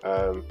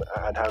 And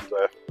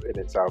Handsworth in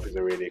itself is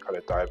a really kind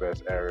of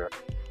diverse area.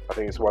 I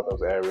think it's one of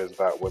those areas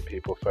that when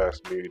people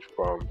first moved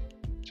from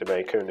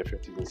Jamaica in the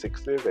 50s and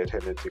 60s, they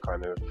tended to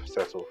kind of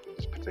settle in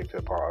this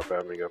particular part of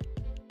Birmingham.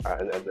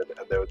 And then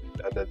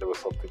there was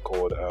something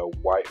called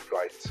white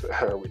flight,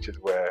 which is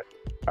where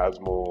as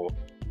more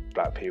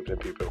black people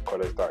and people of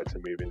color started to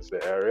move into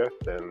the area,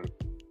 then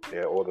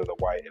yeah, all of the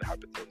white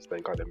inhabitants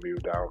then kind of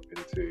moved out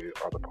into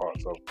other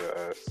parts of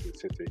the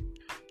city.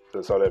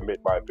 So then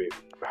bit by bit,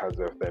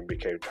 Handsworth then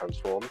became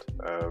transformed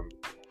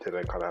to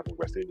then kind of having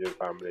West Indian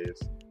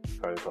families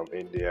coming from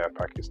India,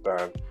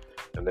 Pakistan,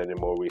 and then in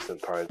more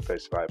recent times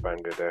places like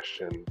Bangladesh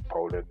and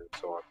Poland and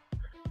so on.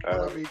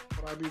 Would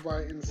I be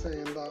right in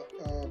saying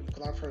that,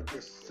 because I've heard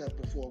this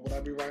said before, would I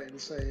be right in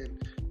saying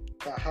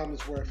that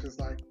Handsworth is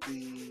like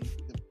the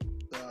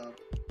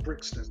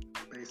Brixton,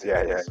 basically?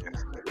 Yeah. It's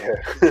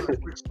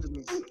like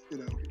Brixton's,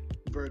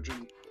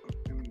 Virgin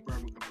in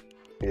Birmingham.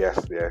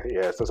 Yes.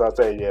 So I'd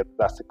say, yeah,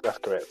 that's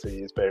correct. So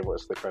he's very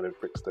much the kind of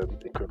Brixton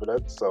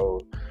equivalent. So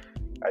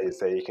as you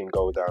say, you can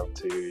go down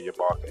to your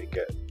market and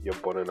get your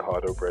bun and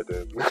hardo bread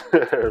and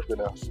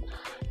everything else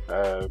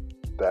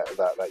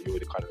that you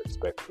would kind of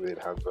expect within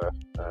Handsworth.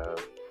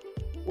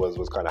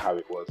 Was kind of how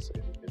it was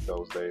in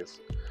those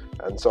days.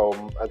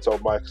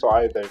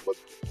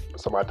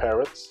 My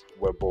parents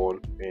were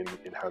born in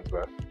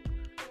Handsworth,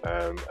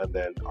 and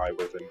then I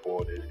was then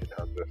born in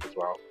Handsworth as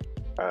well.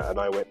 And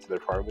I went to the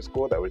primary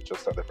school that was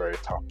just at the very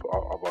top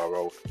of our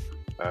road.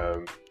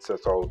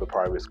 So the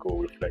primary school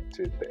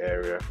reflected the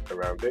area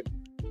around it.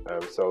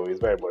 So it's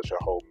very much a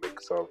whole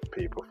mix of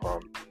people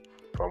from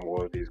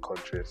all of these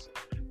countries.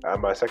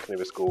 And my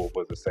secondary school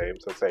was the same.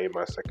 So say in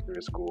my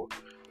secondary school,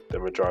 the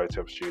majority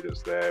of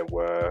students there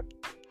were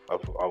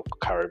of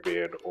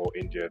Caribbean or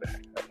Indian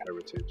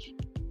heritage,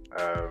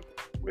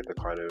 with the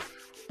kind of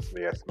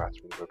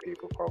smattering of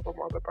people from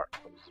other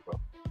backgrounds as well.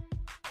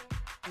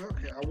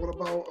 Okay, and what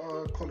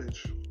about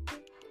college?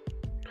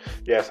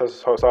 Yeah, so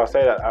I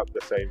stayed at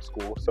the same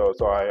school. So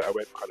I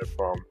went kind of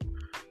from,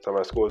 so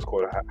my school is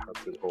called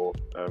Hampton Hall,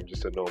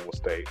 just a normal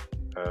state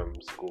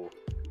school,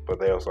 but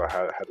they also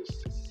had a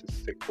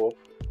sixth form.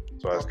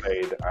 So I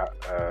stayed at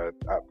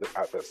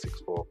that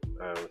sixth form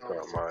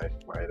throughout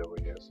my A-level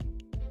years.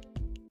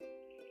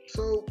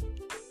 So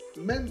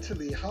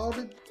mentally, how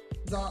did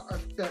that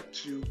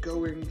affect you,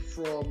 going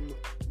from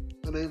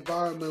an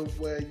environment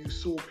where you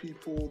saw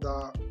people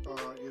that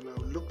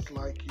looked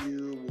like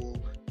you, or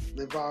an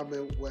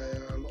environment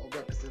where a lot of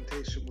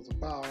representation was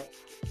about,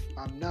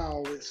 and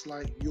now it's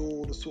like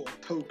you're the sort of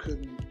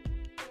token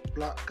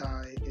black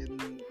guy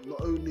in,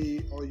 not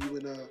only are you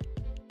in a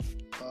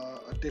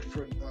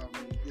different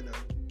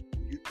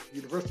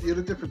university, you're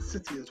in a different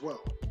city as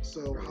well.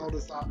 So how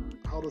does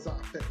that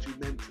affect you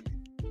mentally?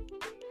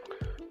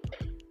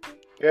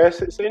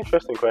 Yes, it's an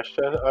interesting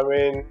question. I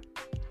mean,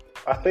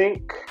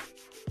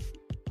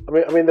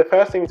 the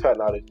first thing to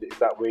acknowledge is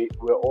that we're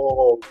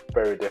all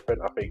very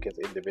different, I think, as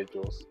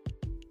individuals.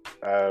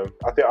 I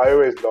think I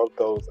always love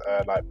those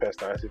like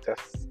personality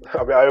tests.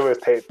 I mean, I always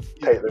take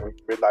them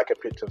with like a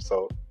pinch of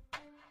salt.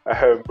 But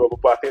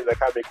I think they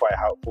can be quite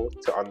helpful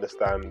to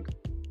understand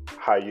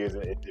how you as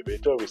an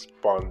individual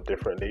respond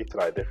differently to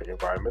like different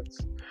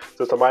environments.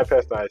 So my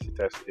personality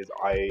test is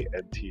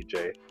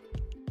INTJ,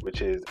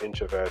 which is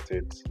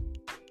introverted.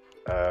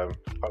 I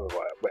don't know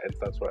what N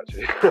stands for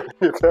actually.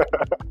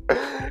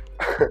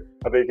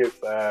 I think it's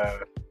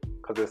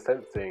because there's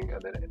sensing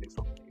and then N is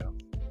something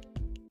else.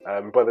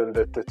 But then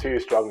the two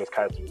strongest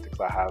characteristics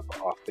I have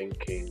are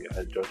thinking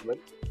and judgment.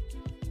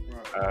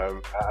 Right.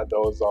 And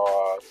those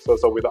are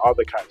so with the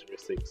other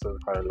characteristics, so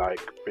kind of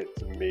like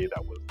bits of me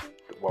that was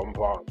one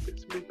part,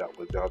 bits of me that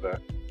was the other.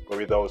 But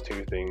with those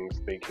two things,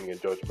 thinking and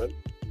judgment,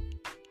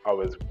 I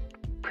was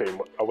pretty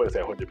much, I wouldn't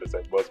say 100%,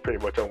 but was pretty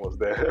much almost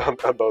there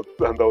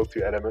on those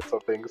two elements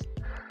of things.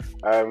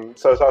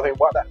 So I think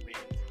what that means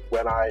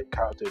when I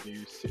encounter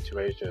these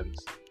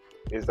situations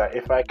is that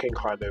if I can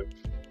kind of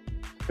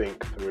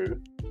think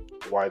through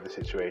why the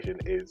situation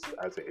is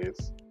as it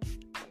is,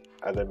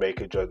 and then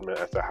make a judgment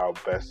as to how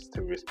best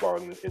to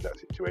respond in that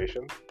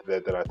situation,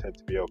 then I tend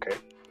to be okay.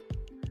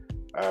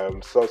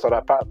 So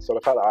the fact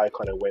that I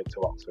kind of went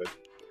to Oxford,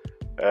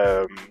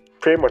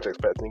 pretty much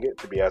expecting it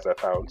to be as I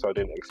found, so I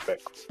didn't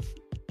expect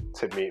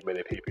to meet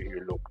many people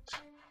who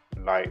looked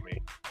like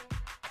me.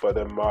 But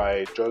then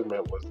my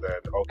judgment was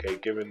then, okay,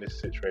 given this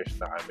situation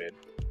that I'm in,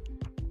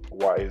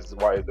 what is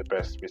the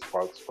best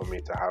response for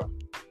me to have?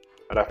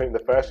 And I think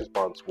the first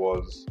response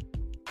was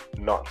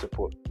not to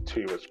put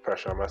too much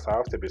pressure on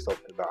myself to be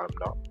something that I'm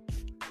not.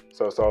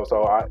 So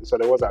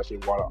there was actually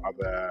one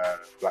other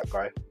black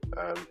guy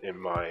in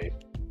my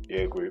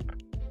year group,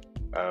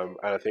 and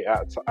I think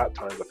at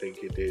times I think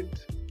he did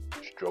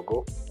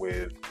struggle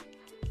with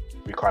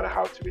kind of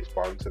how to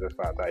respond to the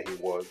fact that he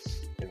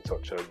was in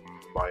such a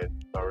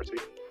minority.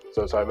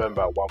 So I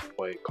remember at one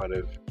point kind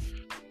of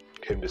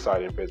him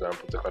deciding, for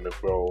example, to kind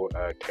of grow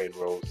cane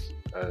rolls,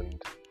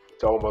 and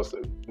to almost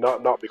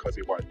not because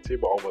he wanted to,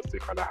 but almost to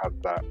kind of have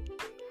that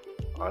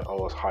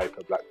almost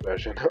hyper black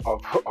version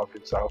of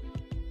himself,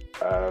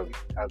 and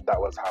that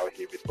was how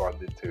he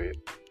responded to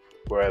it.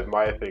 Whereas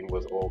my thing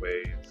was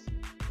always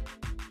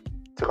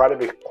to kind of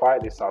be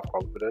quietly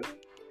self-confident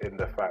in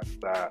the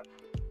fact that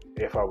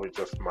if I was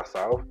just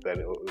myself, then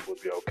it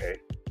would be okay,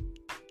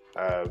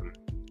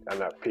 and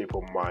that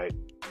people might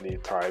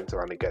need time to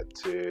kind of get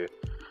to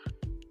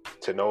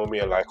know me,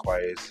 and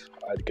likewise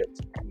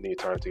need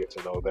time to get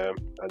to know them,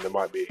 and there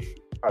might be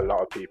a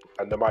lot of people,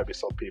 and there might be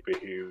some people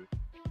who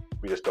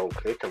we just don't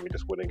click and we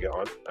just wouldn't get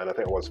on. And I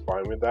think I was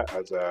fine with that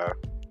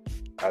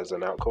as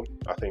an outcome.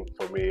 I think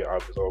for me, I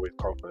was always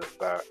confident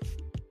that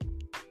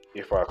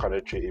if I kind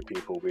of treated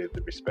people with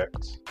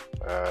respect,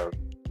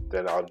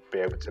 then I'd be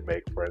able to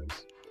make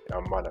friends. I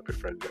might not be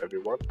friends with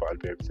everyone, but I'd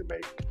be able to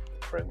make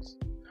friends.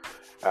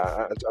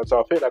 And so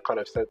I think that kind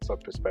of sense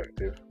of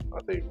perspective,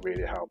 I think,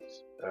 really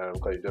helped,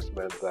 because it just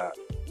meant that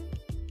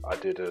I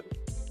didn't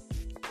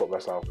put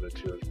myself under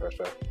too much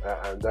pressure.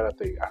 And then I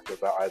think after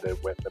that, I then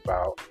went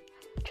about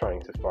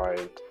trying to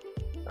find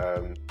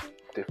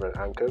different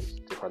anchors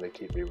to kind of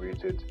keep me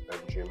rooted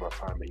during my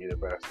time at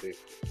university.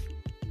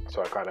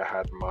 So I kind of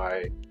had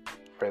my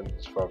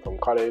friends from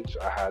college.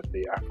 I had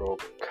the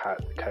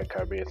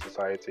Afro-Caribbean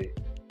Society,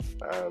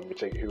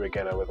 who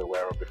again I was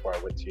aware of before I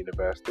went to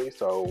university,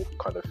 so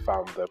kind of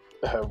found them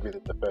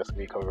within the first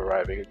week of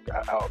arriving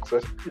at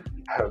Oxford,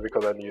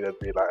 because I knew there'd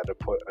be like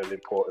an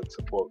important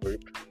support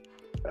group.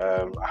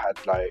 I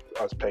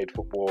was played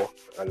football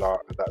a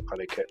lot, and that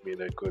kind of kept me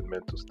in a good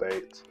mental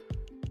state.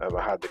 I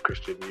had the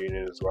Christian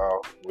Union as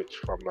well, which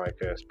from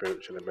like a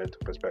spiritual and mental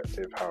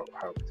perspective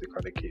helped to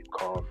kind of keep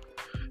calm.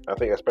 I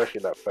think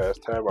especially that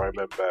first term, I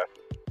remember,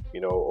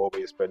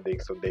 always spending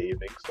Sunday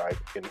evenings like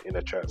in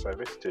a church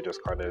service to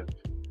just kind of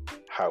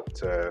help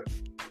to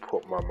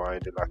put my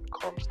mind in like a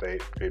calm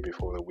state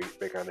before the week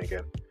began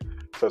again.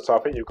 So I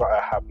think you've got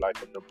to have like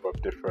a number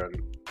of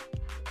different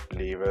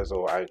levers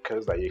or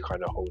anchors that you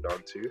kind of hold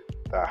on to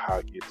that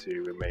help you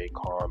to remain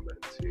calm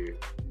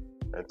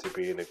and to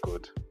be in a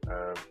good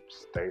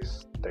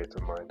state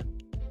of mind.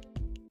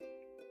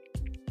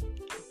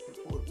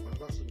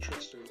 That's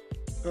interesting,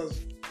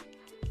 because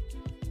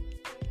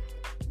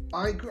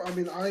I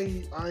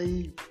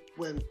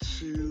went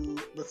to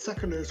the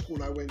secondary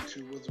school I went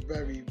to was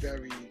very,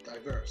 very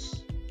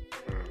diverse.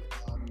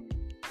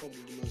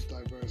 Probably the most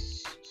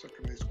diverse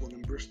secondary school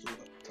in Bristol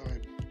at the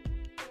time.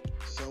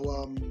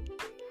 So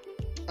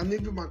and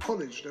even my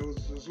college,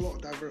 there's a lot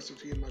of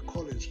diversity in my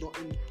college, not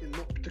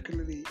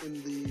particularly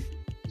in the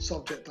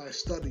subject I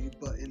studied,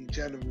 but in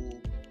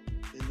general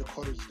in the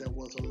college there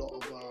was a lot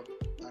of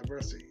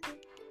diversity.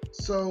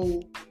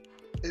 So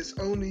it's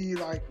only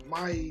like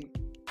my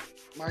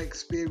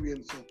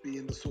experience of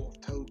being the sort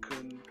of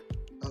token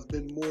has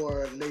been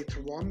more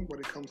later on when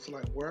it comes to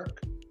like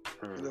work,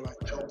 like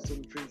jobs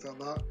and things like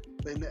that.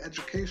 But in the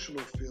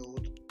educational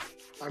field,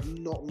 I've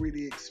not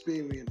really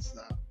experienced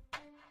that.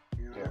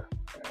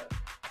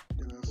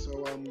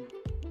 So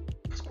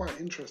it's quite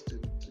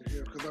interesting to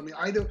hear, because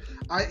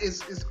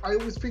I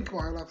always think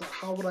about it like,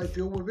 how would I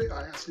deal with it?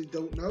 I actually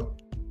don't know.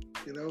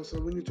 So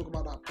when you talk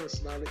about that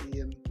personality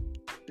and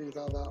things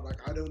like that,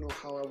 like I don't know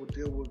how I would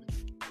deal with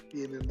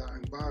being in that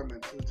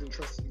environment. So it's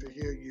interesting to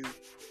hear you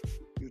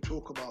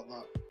talk about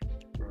that.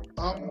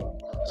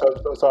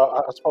 So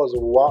I suppose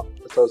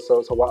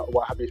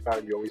what have you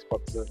found your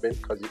responses have been?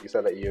 Because you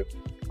said that you've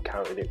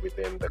counted it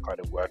within the kind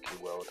of working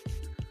world.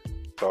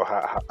 So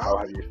how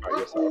have you found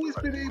yourself? I've always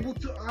been able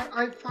to.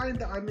 I find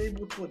that I'm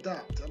able to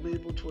adapt. I'm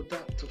able to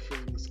adapt to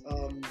things.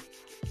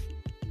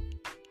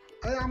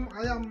 I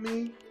am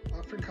me.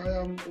 I think I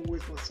am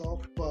always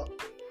myself, but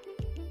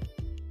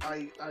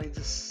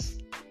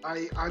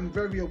I'm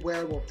very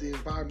aware of the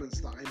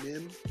environments that I'm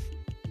in,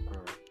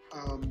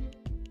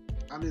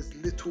 and it's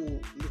little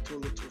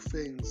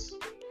things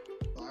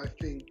that I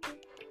think,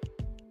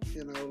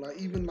 like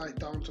even like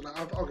down to like,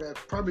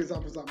 prime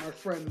example is like my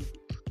friend,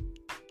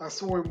 I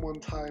saw him one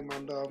time,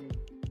 and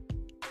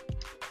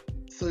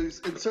so in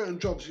certain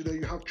jobs,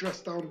 you have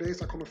dress down days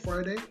like on a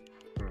Friday,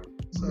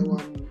 so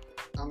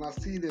and I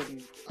seen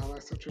him and I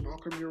said to him, how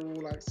come you're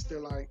all like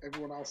still like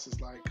everyone else is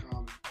like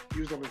he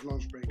was on his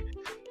lunch break.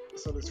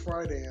 So it's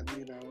Friday, and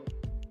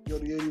you're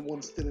the only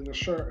one still in a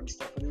shirt and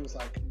stuff. And he was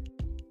like,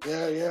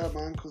 "Yeah,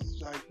 man,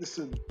 because like,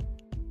 listen,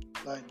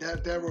 like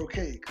they're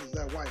okay because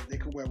they're white, they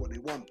can wear what they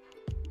want.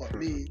 But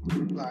me,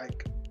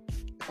 like,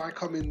 if I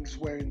come in just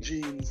wearing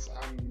jeans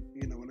and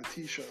in a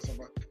t-shirt or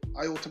something,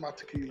 I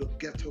automatically look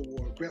ghetto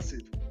or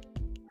aggressive.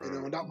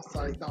 And that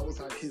was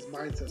like his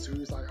mindset. So he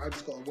was like, I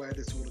just gotta wear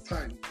this all the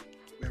time,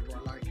 whether I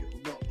like it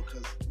or not,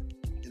 because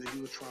he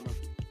was trying to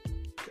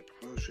get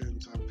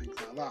promotions and things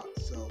like that.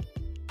 So."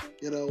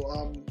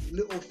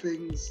 Little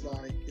things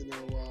like, even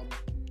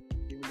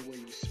the way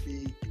you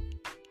speak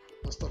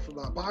and stuff like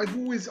that. But I've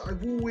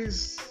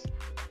always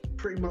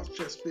pretty much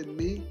just been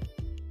me,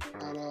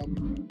 and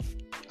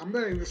I'm a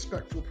very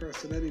respectful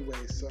person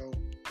anyway. So,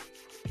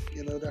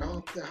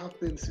 there have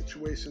been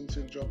situations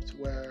in jobs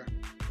where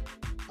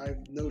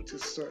I've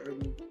noticed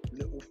certain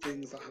little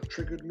things that have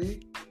triggered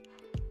me,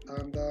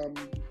 and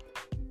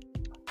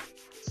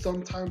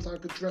sometimes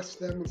I've addressed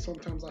them and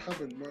sometimes I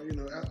haven't.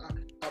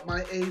 At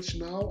my age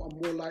now, I'm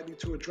more likely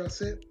to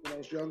address it. When I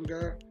was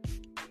younger,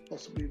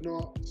 possibly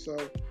not. So,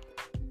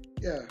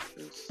 yeah,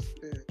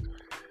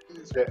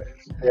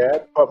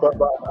 but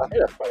I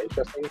think that's quite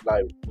interesting.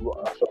 Like,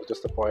 I suppose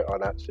just a point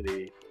on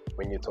actually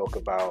when you talk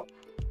about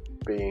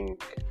being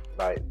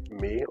like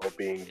me or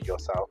being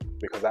yourself,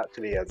 because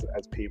actually as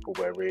people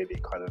we're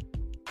really kind of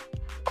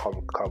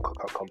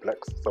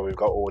complex. So we've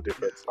got all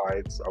different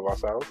sides of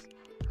ourselves.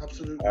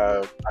 Absolutely.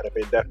 And I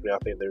think definitely, I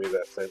think there is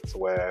that sense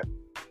where,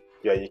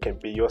 yeah, you can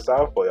be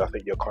yourself, but I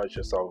think you're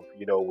conscious of,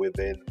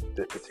 within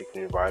this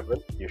particular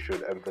environment, you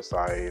should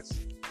emphasize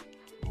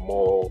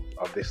more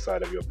of this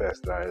side of your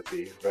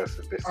personality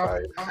versus this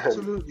side.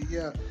 Absolutely,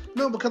 yeah.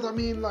 No, because I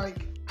mean,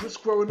 like,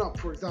 just growing up,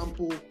 for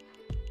example,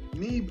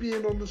 me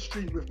being on the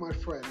street with my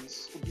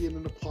friends, or being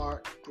in the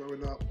park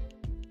growing up,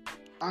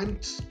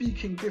 I'm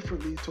speaking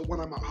differently to when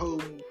I'm at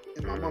home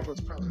in my mother's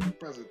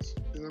presence.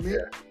 You know what I mean?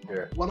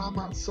 Yeah. When I'm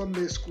at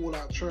Sunday school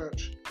at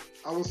church,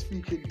 I was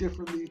speaking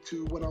differently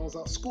to when I was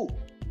at school.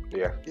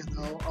 Yeah.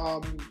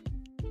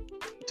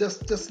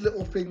 Just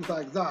little things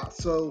like that.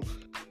 So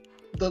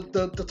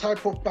the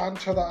type of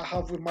banter that I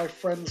have with my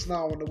friends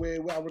now and the way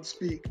I would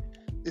speak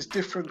is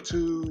different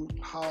to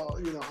how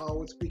I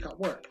would speak at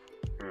work.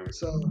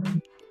 So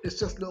it's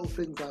just little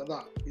things like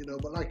that,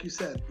 But like you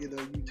said, you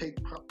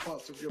take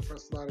parts of your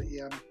personality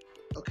and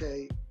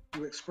okay,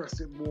 you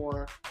express it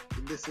more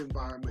in this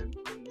environment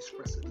and you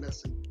express it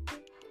less in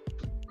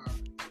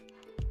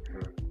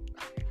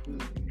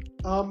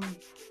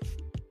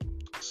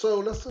So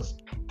let's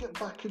just get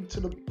back into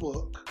the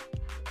book.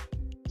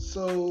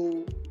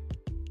 So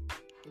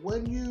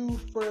when you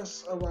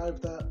first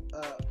arrived at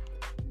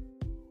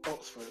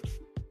Oxford,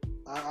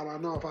 and I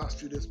know I've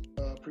asked you this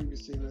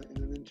previously in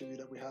an interview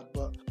that we had,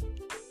 but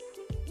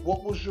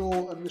what was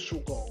your initial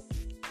goal?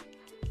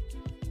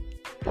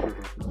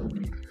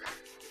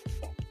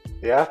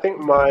 Yeah, I think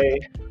my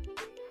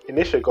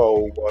initial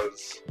goal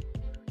was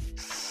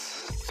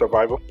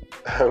survival,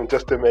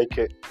 just to make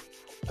it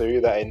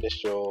through that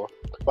initial.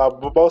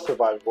 But both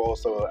survival, but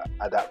also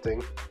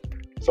adapting.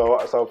 So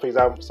for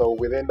example,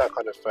 within that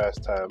kind of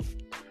first term,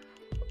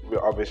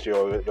 obviously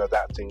you're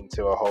adapting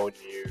to a whole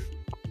new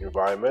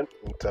environment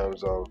in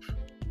terms of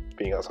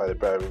being outside of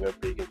Birmingham,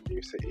 being in a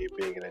new city,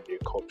 being in a new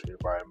cultural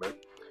environment.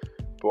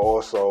 But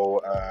also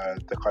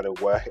the kind of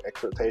work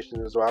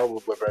expectations as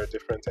well were very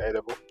different to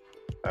A-level.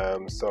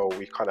 So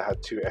we kind of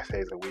had 2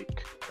 essays a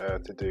week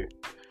to do,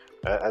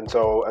 and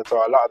so a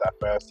lot of that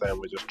first term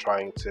we're just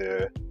trying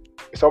to.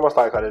 It's almost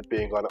like kind of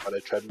being on a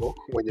treadmill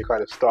when you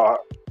kind of start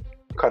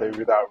kind of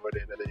without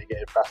running and then you're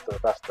getting faster and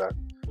faster.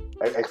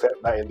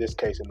 Except that in this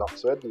case in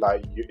Oxford,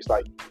 it's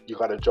like you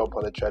kind of jump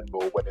on a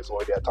treadmill when it's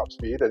already at top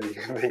speed and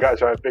you got to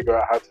try and figure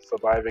out how to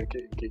survive and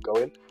keep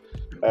going.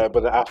 But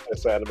then after a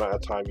certain amount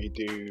of time, you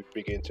do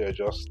begin to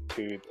adjust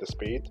to the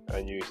speed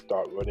and you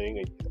start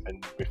running,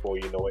 and before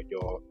you know it,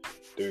 you're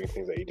doing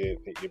things that you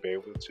didn't think you'd be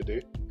able to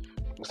do.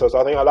 So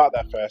I think a lot of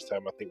that first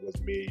time, I think, was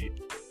me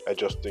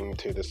adjusting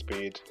to the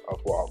speed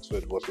of what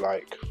Oxford was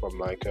like from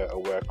like a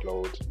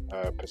workload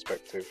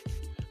perspective.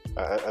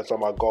 And so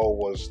my goal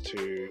was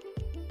to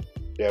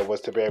be able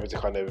to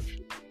kind of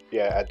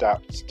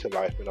adapt to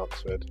life in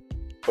Oxford,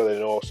 but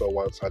then also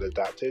once I'd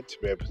adapted, to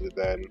be able to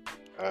then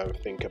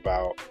think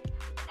about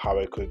how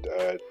I could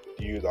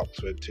use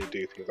Oxford to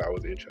do things I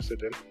was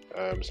interested in.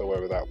 So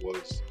whether that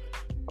was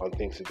on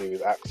things to do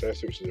with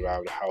access, which is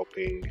around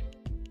helping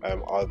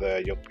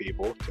other young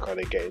people to kind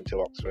of get into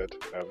Oxford.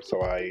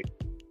 So I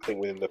think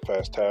within the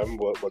first term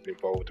was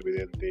involved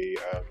within the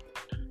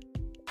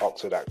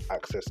Oxford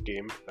Access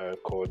scheme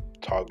called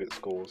Target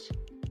Schools.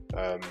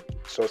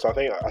 So I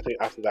think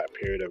after that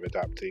period of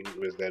adapting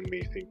was then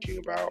me thinking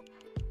about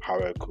how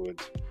I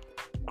could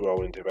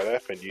grow and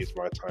develop and use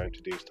my time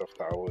to do stuff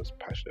that I was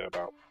passionate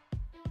about.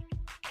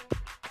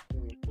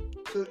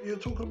 So you're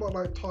talking about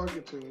like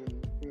targeting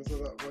and things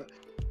like that, right?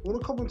 I want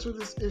to come into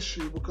this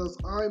issue because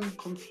I'm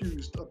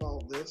confused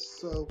about this.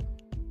 So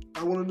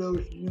I want to know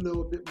if you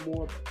know a bit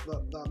more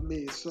than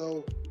me.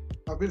 So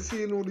I've been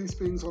seeing all these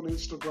things on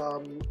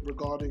Instagram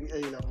regarding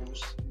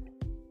A-levels,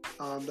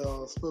 and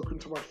spoken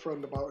to my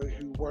friend about it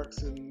who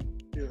works in,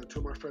 two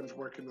of my friends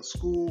work in the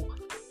school,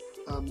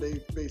 and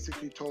they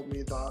basically told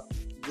me that,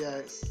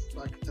 it's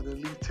like an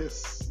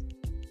elitist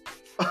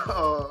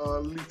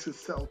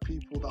set of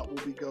people that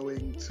will be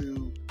going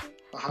to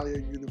the higher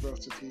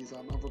universities,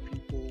 and other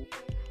people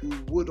who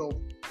would have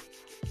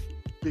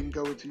been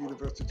going to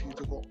university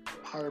to got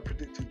higher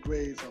predicted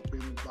grades have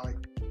been like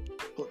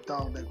put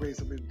down, their grades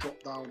have been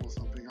dropped down or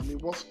something. I mean,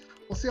 what's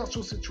the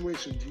actual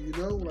situation? Do you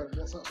know, like,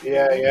 what's actually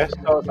going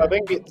on? So I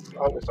think it's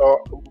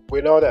so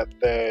we know that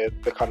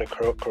the kind of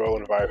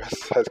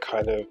coronavirus has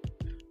kind of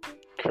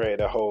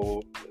created a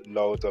whole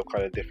load of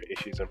kind of different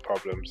issues and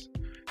problems.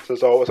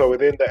 So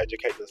within the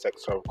education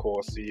sector, of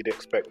course, you'd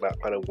expect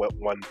that kind of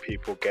when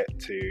people get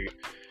to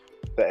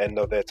the end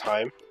of their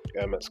time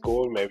at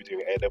school, maybe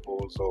doing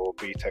A-levels or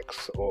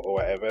BTECs or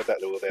whatever, that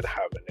they will then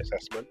have an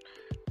assessment.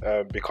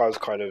 Because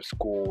kind of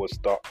school was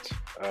stopped,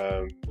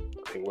 I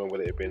think when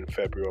would it have been,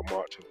 February or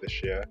March of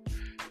this year,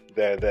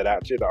 then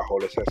actually that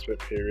whole assessment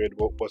period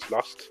was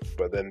lost.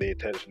 But then the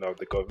intention of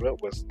the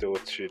government was still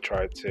to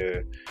try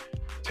to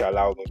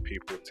allow those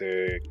people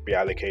to be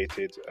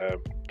allocated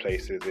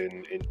places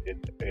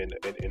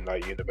in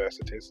like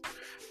universities.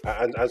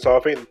 And so I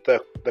think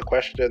the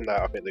question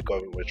that I think the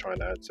government was trying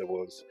to answer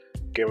was,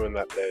 given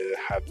that there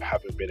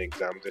haven't been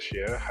exams this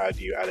year, how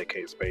do you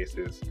allocate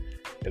spaces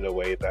in a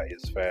way that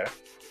is fair?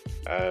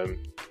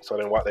 So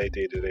then what they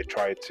did is they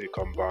tried to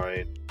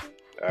combine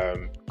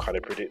kind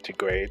of predicted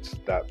grades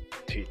that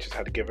teachers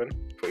had given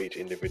for each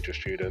individual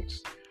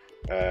students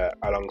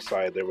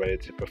alongside the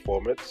relative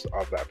performance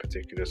of that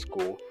particular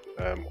school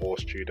or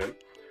student.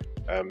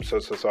 So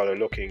they're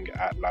looking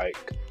at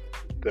like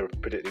the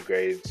predicted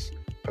grades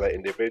for that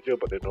individual,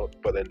 but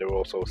then they're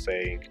also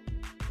saying,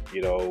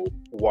 you know,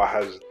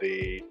 what is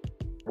the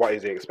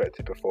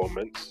expected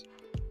performance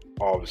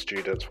of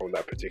students from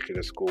that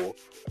particular school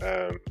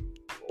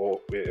or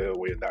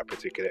in that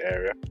particular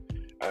area.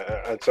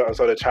 And so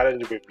the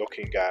challenge with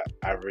looking at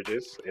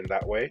averages in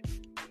that way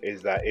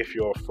is that if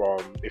you're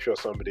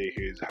somebody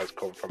who has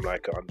come from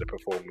like an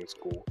underperforming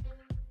school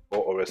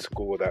or a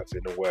school that's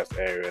in a worse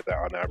area that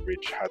on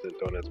average hasn't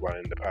done as well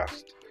in the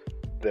past,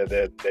 then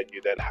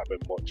you then have a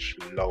much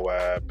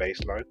lower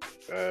baseline.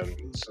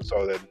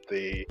 So then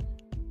the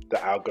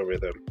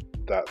algorithm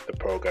that the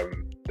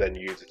program then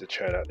uses to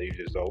churn out these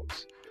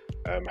results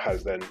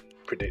has then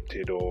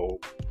predicted or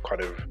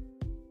kind of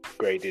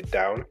graded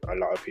down a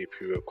lot of people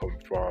who have come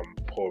from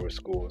poorer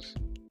schools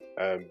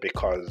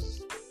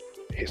because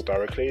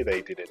historically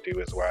they didn't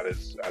do as well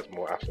as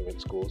more affluent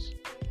schools.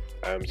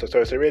 So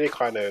it's a really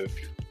kind of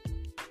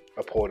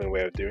appalling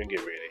way of doing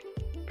it,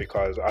 really,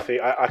 because I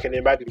think I can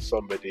imagine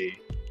somebody,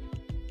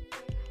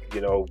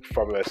 you know,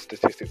 from a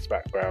statistics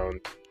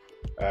background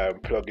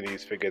plugging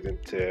these figures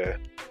into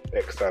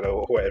Excel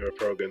or whatever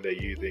program they're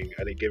using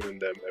and then giving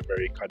them a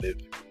very kind of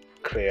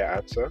clear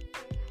answer.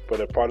 But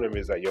the problem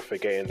is that you're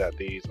forgetting that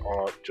these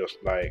aren't just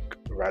like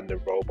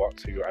random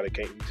robots who you're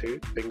allocating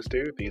things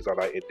to. These are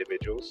like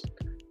individuals,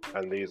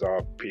 and these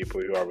are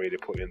people who are really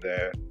putting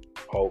their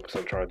hopes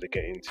on trying to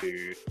get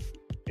into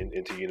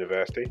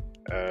university.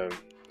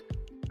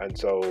 And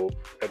so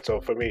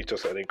for me, it's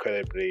just an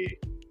incredibly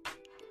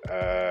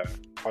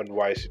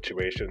unwise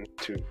situation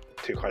to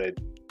kind of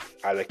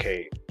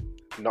allocate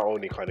not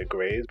only kind of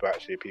grades but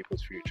actually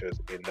people's futures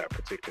in that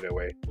particular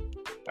way.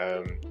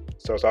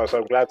 So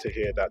I'm glad to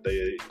hear that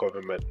the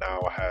government now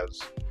has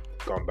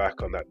gone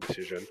back on that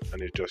decision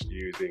and is just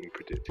using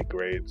predicted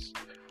grades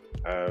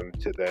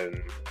to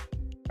then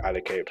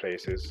allocate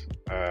places.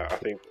 I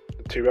think,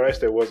 to be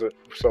honest, there wasn't,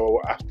 so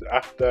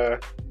after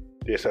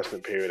the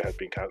assessment period had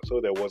been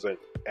cancelled, there wasn't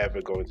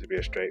ever going to be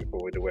a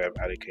straightforward way of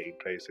allocating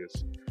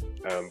places.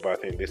 But I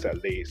think this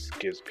at least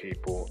gives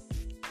people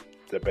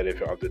the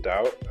benefit of the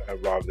doubt,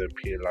 and rather than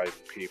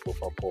penalising people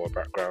from poor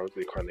backgrounds,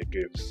 it kind of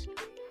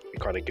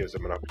gives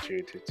them an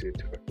opportunity to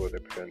fulfill their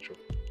potential.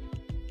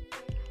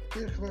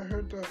 Yeah, because I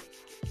heard that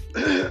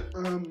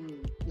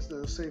is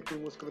the same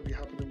thing what's going to be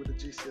happening with the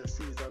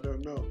GCSEs. I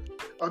don't know.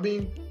 I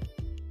mean,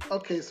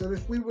 okay, so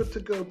if we were to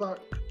go back,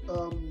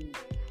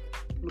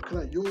 looking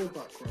at your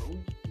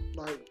background,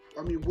 like,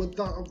 I mean, would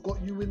that have got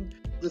you in?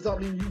 Does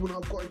that mean you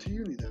wouldn't have got into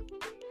uni then?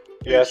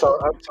 Yeah, so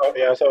I'm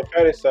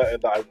fairly certain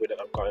that I wouldn't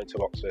have gone into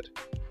Oxford.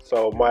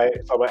 So my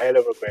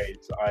A-level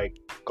grades, I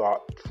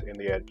got in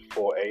the end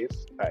 4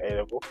 A's at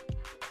A-level.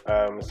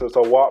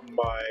 So what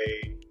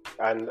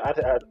and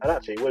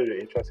actually it would be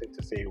interesting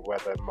to see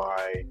whether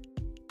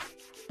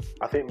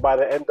I think by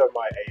the end of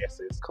my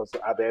ASs, because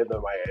at the end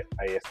of my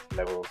AS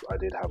levels I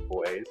did have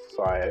 4 A's,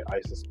 so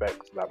I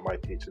suspect that my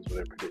teachers would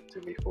have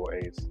predicted me 4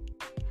 A's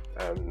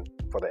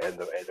for the end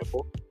of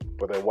A-level.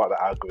 But then what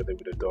the algorithm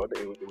would have done,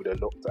 it would have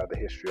looked at the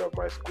history of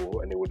my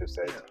school and it would have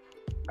said,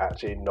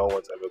 actually, no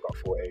one's ever got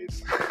 4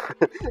 A's.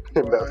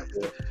 Right.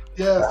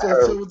 Yeah,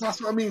 so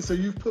that's what I mean. So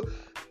you've put,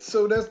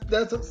 so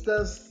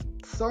there's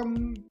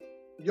some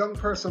young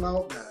person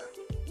out there,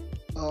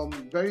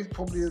 very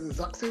probably in the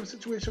exact same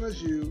situation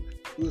as you,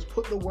 who has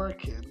put the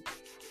work in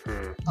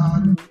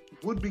and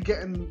would be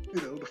getting,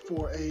 you know, the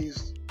 4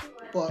 A's,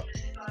 but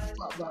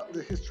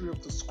the history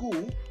of the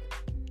school,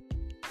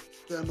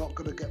 they're not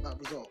going to get that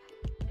result.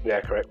 Yeah,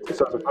 correct.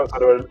 So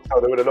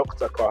they would have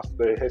looked across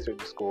the history of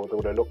the school. They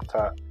would have looked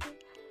at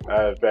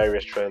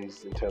various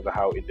trends in terms of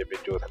how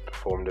individuals have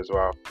performed as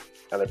well,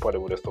 and they probably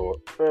would have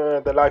thought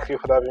the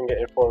likelihood of them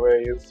getting 4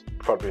 A's,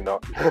 probably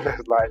not.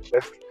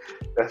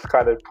 let's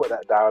kind of put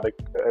that down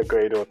a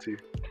grade or 2,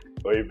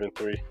 or even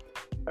 3.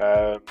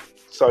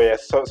 So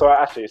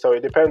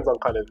it depends on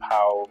kind of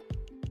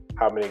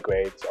how many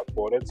grades are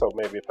awarded. So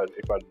maybe if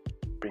I'd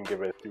been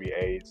given 3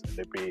 A's,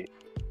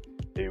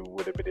 it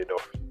would have been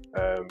enough.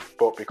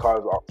 But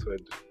because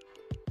Oxford,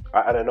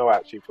 I don't know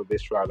actually, for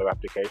this round of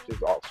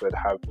applications, Oxford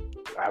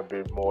have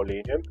been more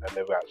lenient and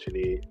they've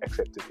actually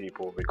accepted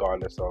people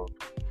regardless of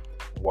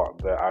what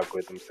the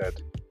algorithm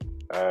said.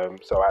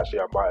 So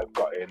actually I might have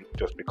got in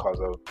just because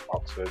of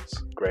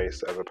Oxford's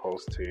grace as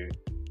opposed to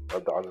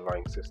the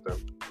underlying system.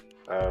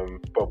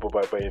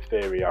 But in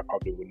theory I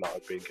probably would not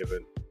have been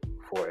given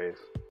 4 A's.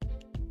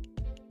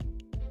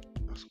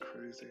 That's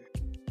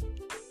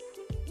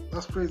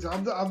crazy.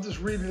 I'm just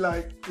really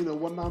like, you know,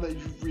 now that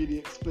you've really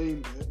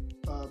explained it,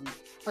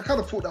 I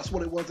kind of thought that's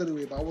what it was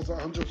anyway, but I wasn't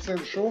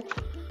 100% sure.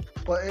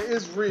 But it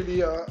is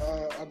really a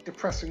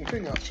depressing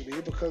thing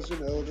actually, because, you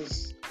know,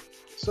 there's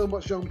so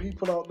much young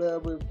people out there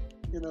with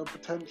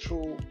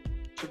potential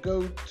to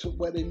go to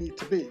where they need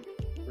to be,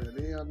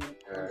 really, and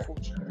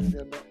unfortunately they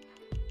end up.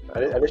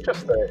 And it's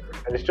just the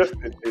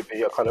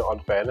kind of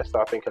unfairness that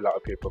I think a lot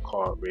of people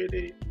can't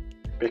really,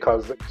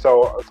 because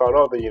so I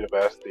know the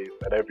universities,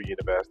 and every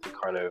university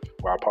kind of,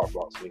 well, apart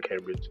from Oxford and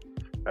Cambridge,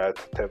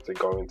 tends to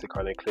go into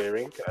kind of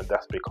clearing, and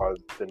that's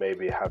because there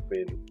maybe have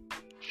been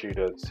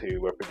students who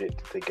were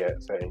predicted to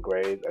get certain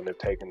grades and they've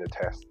taken the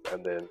test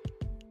and then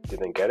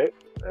didn't get it,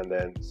 and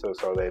then so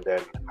they then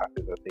have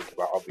to think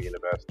about other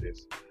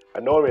universities.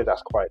 And normally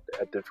that's quite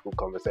a difficult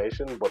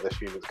conversation, but the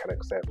students can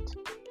accept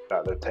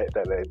that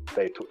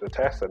they took the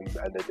test and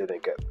they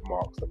didn't get the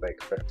marks that they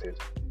expected.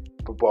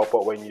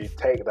 But when you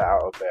take that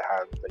out of their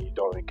hands and you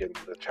don't give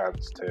them the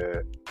chance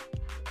to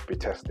be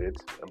tested,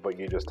 but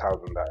you just tell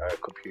them that a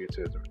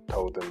computer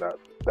told them that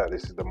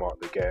this is the mark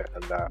they get,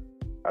 and that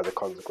as a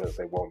consequence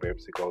they won't be able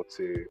to go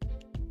to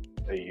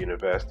a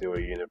university or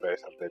a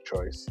university of their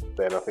choice,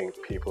 then I think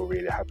people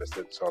really have a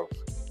sense of,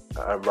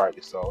 and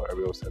rightly so, a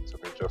real sense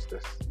of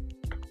injustice.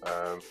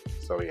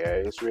 So yeah,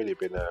 it's really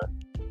been a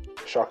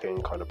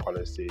shocking kind of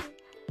policy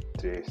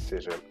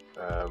decision,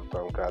 but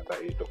I'm glad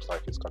that it looks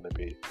like it's going to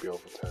be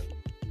overturned.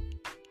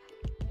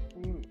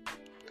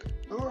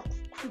 I've got a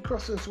few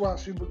questions to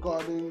ask you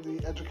regarding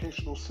the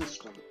educational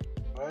system,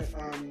 right?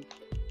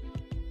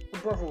 My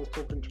brother was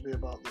talking to me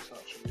about this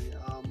actually,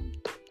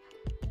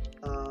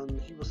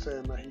 and he was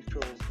saying that he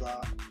feels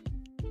that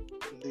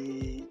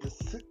the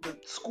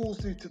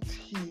schools need to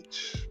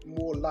teach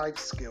more life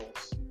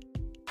skills.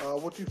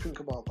 What do you think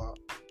about that?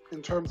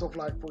 In terms of,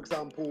 like, for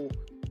example,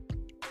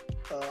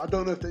 I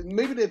don't know if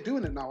maybe they're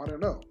doing it now, I don't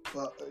know,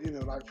 but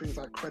like things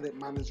like credit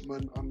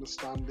management,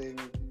 understanding,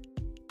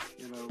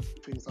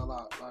 things like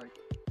that. Like,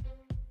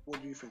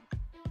 what do you think?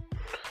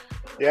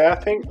 Yeah, I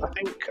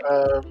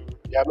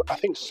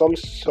think some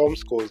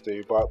schools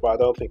do, but I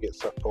don't think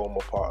it's a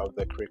formal part of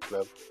the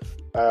curriculum.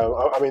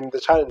 I mean,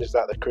 the challenge is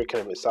that the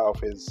curriculum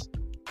itself is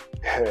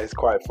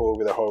quite full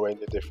with a whole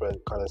range of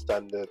different kind of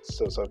standards,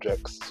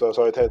 subjects. So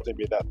it tends to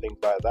be that things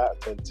like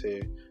that tend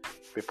to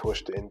be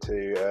pushed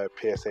into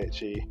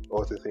PSHE,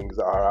 or to things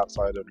that are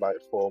outside of like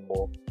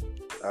formal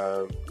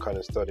kind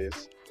of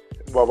studies.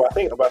 But I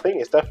think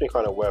it's definitely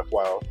kind of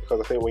worthwhile,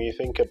 because I think when you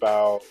think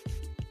about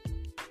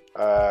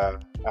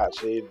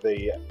actually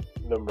the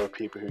number of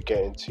people who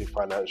get into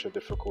financial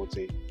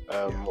difficulty,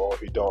 or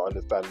who don't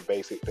understand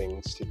basic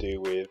things to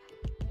do with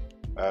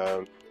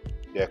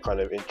kind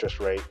of interest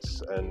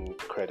rates and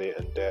credit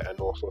and debt and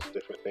all sorts of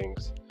different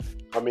things.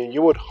 I mean,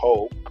 you would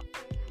hope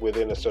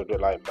within a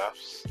subject like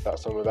maths that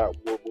some of that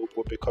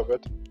would be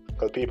covered,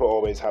 because people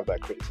always have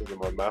that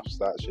criticism on maths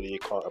that actually you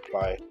can't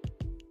apply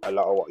a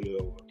lot of what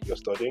you're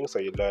studying. So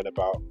you learn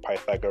about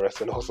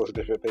Pythagoras and all sorts of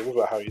different things,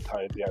 but how many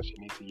times do you actually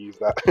need to use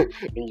that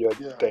in your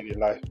daily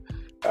life?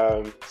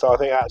 So I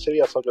think actually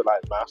a subject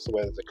like maths,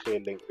 where there's a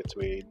clear link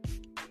between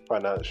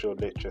financial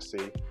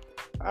literacy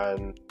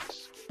and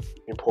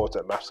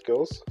important math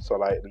skills, so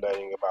like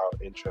learning about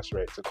interest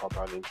rates and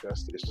compound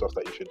interest, is stuff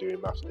that you should do in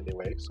maths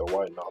anyway, so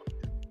why not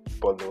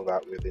bundle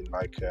that within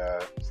like a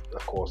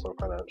course on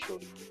financial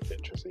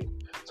literacy.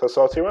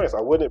 So to be honest,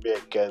 I wouldn't be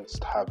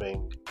against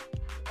having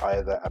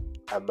either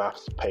a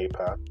maths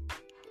paper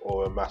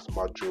or a maths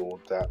module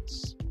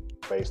that's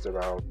based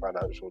around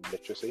financial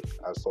literacy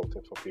as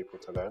something for people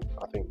to learn.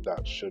 I think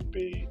that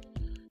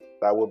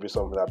would be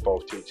something that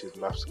both teaches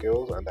math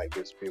skills and that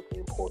gives people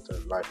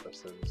important life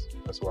lessons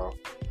as well.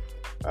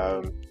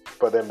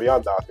 But then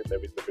beyond that, I think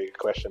there is the bigger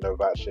question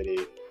of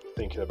actually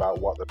thinking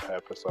about what the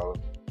purpose of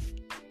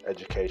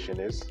education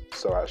is.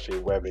 So actually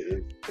whether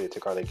it is to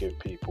kind of give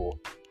people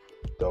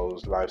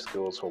those life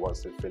skills for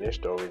once they've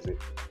finished, or is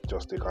it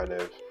just to kind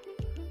of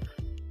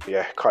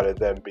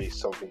then be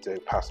something to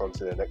pass on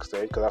to the next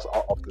stage? Because that's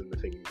often the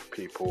thing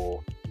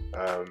people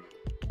kind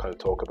of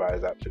talk about,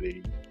 is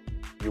actually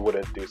you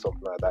wouldn't do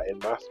something like that in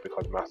maths,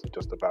 because maths is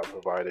just about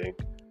providing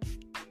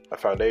a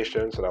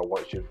foundation so that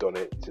once you've done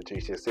it to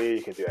GCSE,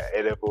 you can do it at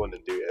A-level and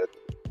then do it at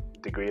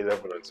degree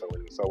level and so on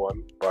and so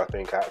on. But I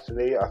think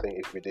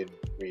if we did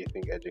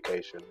rethink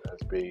education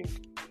as being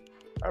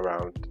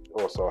around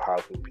also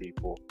helping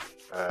people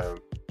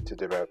to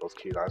develop those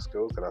key life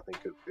skills, then I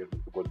think it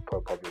would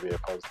probably be a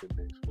positive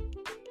move.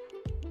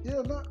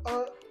 Yeah, no,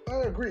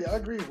 I agree. I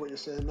agree with what you're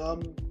saying.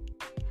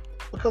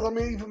 Because I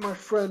mean, even my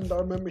friend, I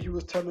remember he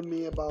was telling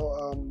me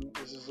about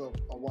this is a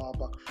while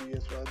back, a few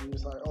years ago, and he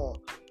was like, oh,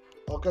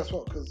 guess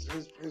what? Because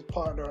his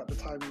partner at the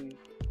time,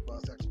 well,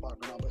 his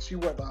ex-partner now, but she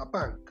worked at a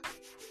bank,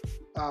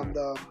 and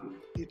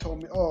he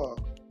told me, oh,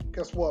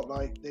 guess what?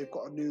 Like, they've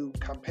got a new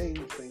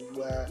campaign thing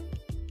where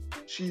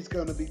she's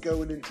going to be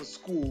going into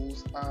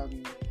schools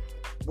and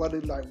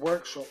running like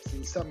workshops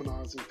and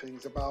seminars and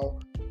things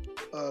about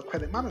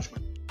credit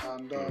management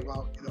and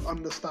about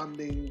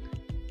understanding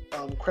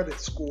credit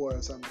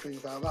scores and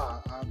things like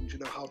that,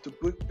 and how to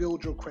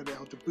build your credit,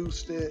 how to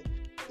boost it,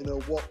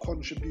 what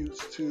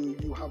contributes to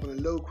you having a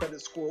low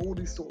credit score, all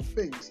these sort of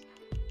things.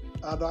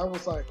 And I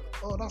was like,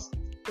 oh, that's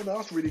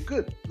really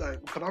good.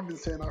 Like, because I've been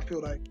saying I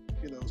feel like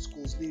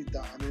schools need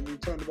that, and then he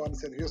turned around and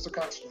said, here's the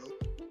catch though,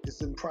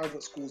 it's in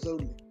private schools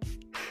only.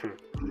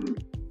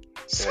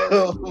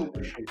 So,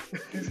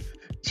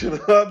 do you know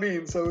what I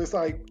mean? So it's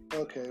like,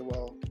 okay,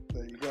 well,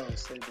 there you go,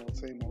 same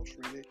old,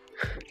 really.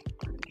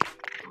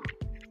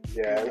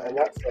 Yeah, and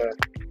that's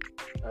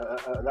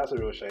a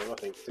real shame, I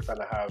think, to kind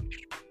of have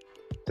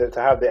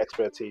to have the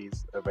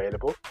expertise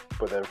available,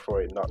 but then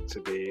for it not to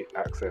be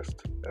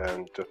accessed,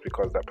 just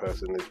because that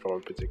person is from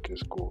a particular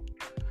school.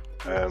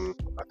 I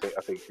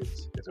think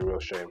it's a real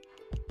shame.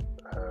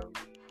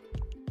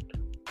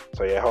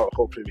 So yeah,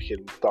 hopefully we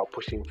can start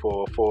pushing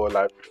for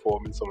like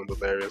reform in some of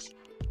those areas.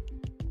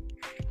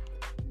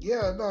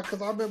 Yeah, no,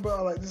 because I remember,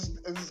 like, this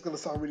is gonna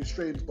sound really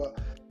strange, but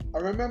I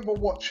remember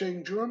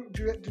watching. Did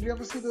you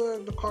ever see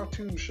the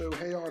cartoon show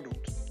Hey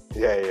Arnold?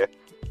 Yeah.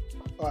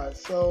 Alright,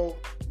 so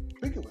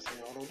I think it was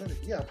Hey Arnold, didn't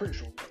it? Yeah, I'm pretty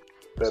sure.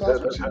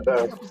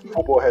 The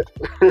football head.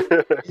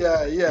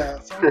 Yeah.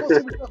 So I was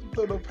watching this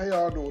episode of Hey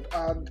Arnold,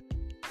 and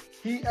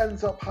he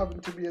ends up having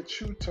to be a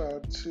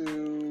tutor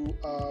to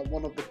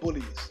one of the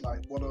bullies,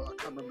 like I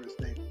can't remember his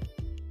name,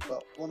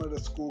 but one of the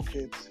school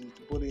kids who's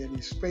the bully, and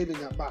he's failing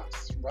at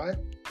maths, right?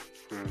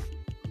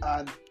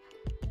 And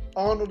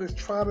Arnold is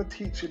trying to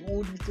teach him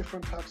all these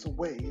different types of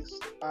ways,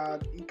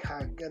 and he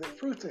can't get it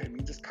through to him.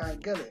 He just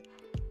can't get it.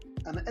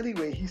 And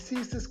anyway, he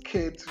sees this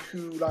kid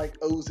who like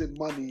owes him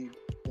money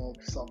or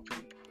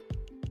something,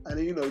 and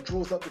he,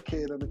 draws up the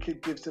kid, and the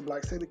kid gives him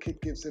like, say the kid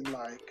gives him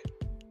like,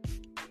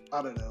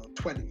 I don't know,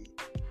 20.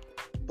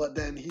 But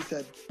then he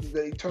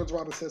turns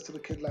around and says to the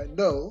kid, like,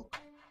 no,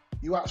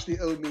 you actually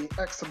owe me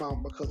X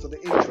amount because of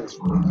the interest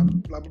rate,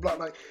 and blah, blah,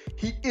 blah. Like,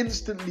 he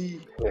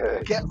instantly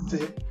gets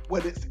it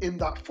when it's in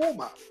that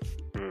format.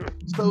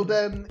 So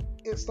then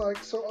it's like,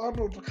 so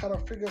Arnold kind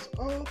of figures,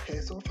 oh, okay,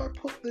 so if I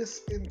put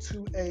this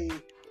into a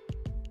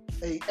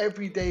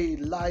everyday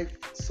life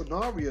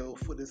scenario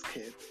for this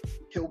kid,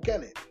 he'll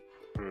get it.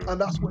 And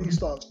that's what he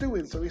starts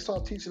doing. So he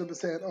starts teaching him and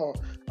saying, oh,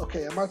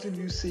 okay, imagine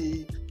you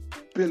see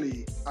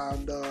Billy,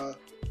 and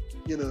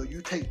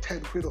you take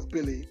 10 quid off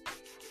Billy,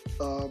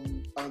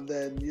 and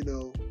then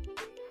you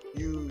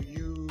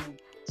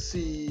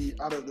see,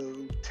 I don't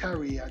know,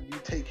 Terry, and you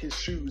take his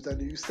shoes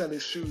and you sell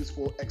his shoes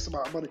for X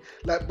amount of money.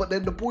 Like, but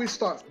then the boy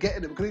starts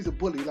getting it because he's a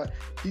bully. Like,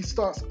 he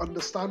starts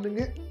understanding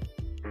it,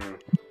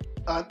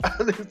 and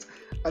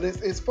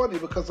it's funny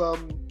because I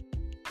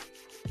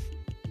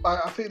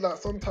think that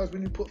sometimes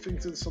when you put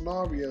things in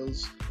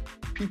scenarios,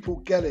 people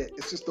get it.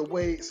 It's just the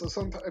way. So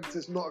sometimes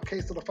it's not a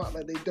case of the fact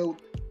that they don't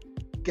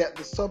get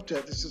the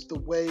subject. It's just the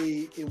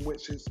way in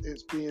which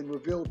it's being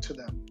revealed to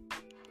them.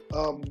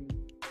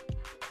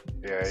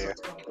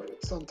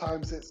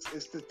 Sometimes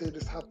it's that they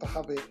just have to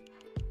have it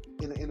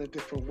in a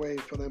different way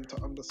for them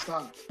to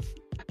understand.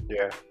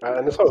 Yeah,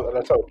 and that's so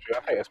true. I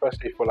think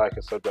especially for like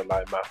a subject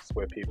like maths,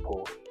 where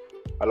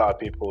a lot of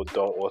people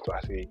don't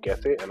automatically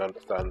get it and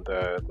understand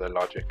the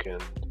logic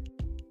and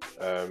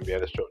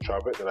the structure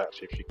of it. Then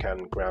actually, if you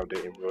can ground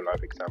it in real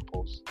life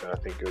examples, then I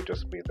think it would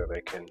just mean that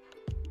they can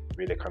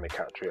really kind of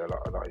capture it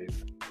a lot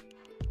easier.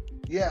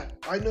 Yeah,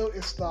 I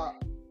noticed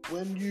that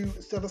when you,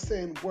 instead of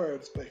saying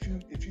words, but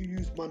if you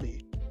use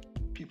money,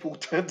 people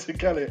tend to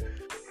get it.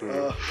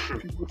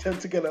 People tend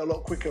to get it a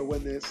lot quicker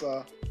when it's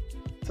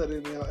said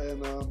in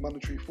a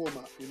monetary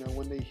format.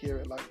 When they hear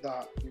it like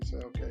that, you say,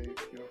 okay,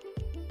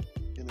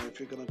 if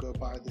you're going to go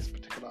buy this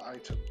particular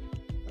item,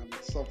 and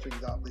it's something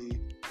that they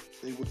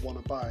would want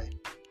to buy,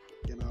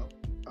 and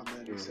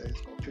then you say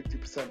it's got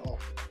 50%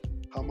 off.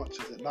 How much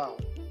is it now?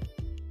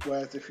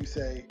 Whereas if you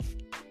say,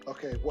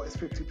 okay, what is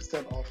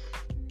 50% off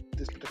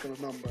this particular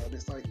number, and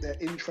it's like their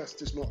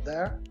interest is not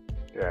there.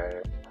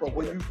 Yeah. But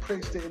when you've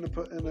placed it in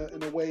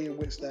a way in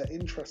which their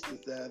interest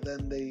is there,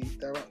 then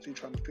they're actually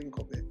trying to think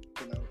of it,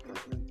 in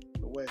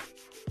a way.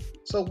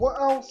 So what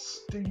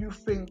else do you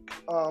think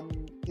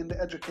in the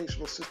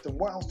educational system?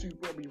 What else do you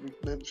probably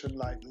mention,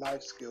 like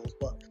life skills?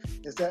 But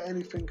is there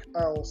anything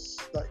else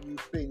that you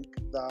think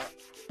that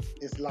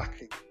is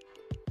lacking?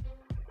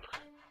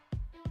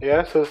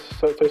 Yeah, so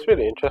it's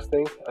really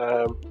interesting.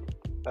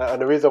 And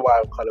the reason why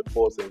I'm kind of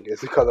pausing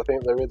is because I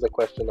think there is a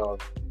question of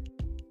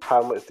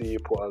how much do you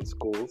put on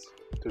schools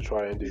to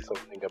try and do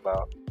something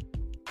about,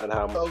 and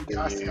how much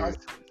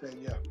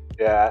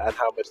and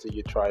how much do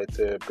you try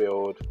to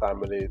build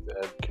families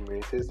and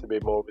communities to be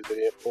more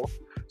resilient for?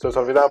 So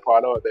for example, I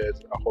know there's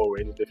a whole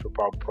range of different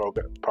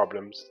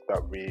problems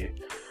that we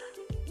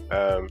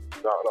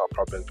not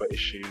problems, but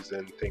issues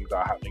and things that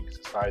are happening in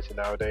society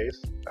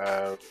nowadays.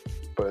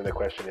 But then the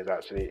question is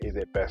actually, is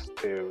it best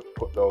to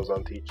put those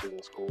on teachers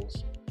and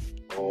schools,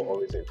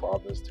 or is it for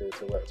others to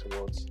work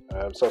towards?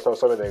 So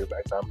some of the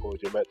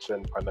examples you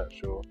mentioned,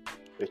 financial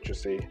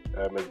literacy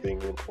as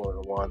being an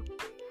important one.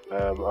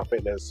 I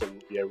think there's some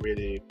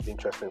really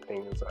interesting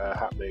things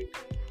happening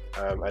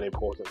and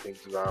important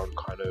things around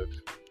kind of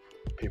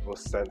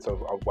people's sense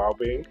of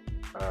well-being.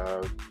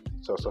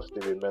 So to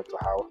do with mental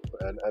health,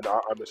 and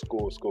I'm a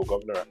school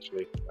governor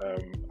actually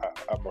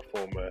at my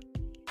former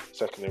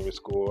secondary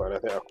school, and I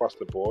think across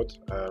the board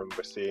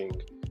we're seeing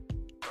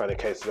kind of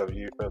cases of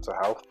youth mental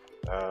health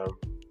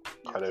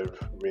kind of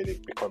really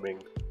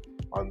becoming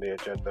on the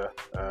agenda,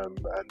 and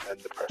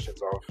the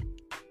pressures of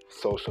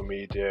social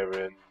media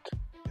and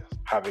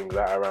having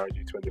that around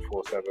you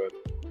 24/7.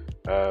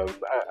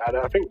 And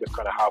I think just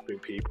kind of helping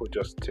people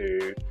just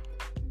to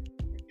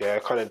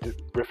kind of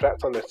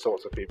reflect on the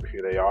sorts of people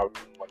who they are and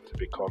want to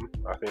become.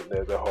 I think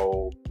there's a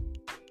whole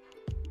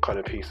kind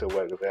of piece of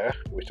work there,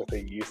 which I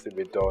think used to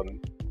be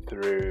done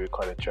through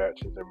kind of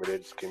churches and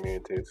religious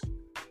communities,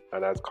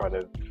 and as kind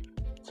of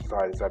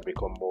societies have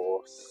become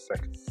more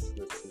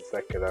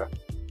secular,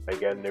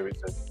 again there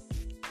isn't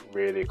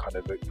really kind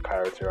of a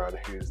clarity around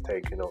who's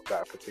taking up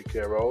that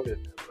particular role in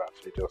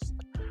actually just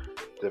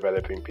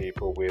developing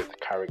people with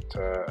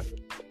character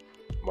and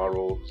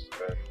morals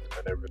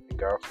and everything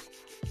else.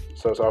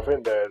 So I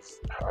think there's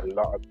a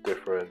lot of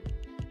different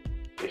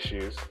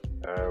issues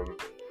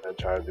and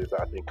challenges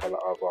that I think a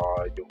lot of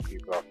our young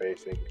people are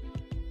facing.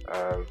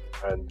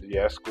 And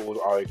schools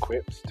are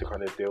equipped to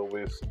kind of deal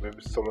with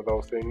some of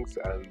those things,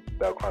 and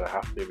they'll kind of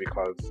have to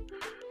because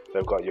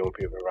they've got young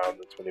people around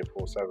them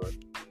 24/7.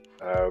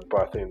 But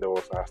I think there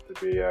also has to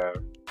be a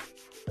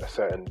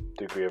certain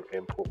degree of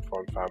input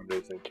from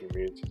families and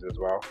communities as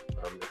well,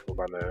 if we're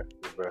going to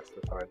reverse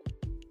the tide.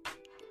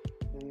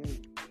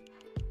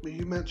 Well,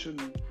 you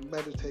mentioned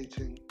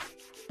meditating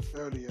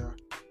earlier,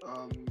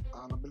 and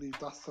I believe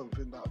that's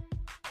something that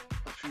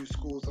a few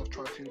schools have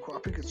tried to incorporate.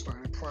 I think it's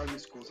starting in primary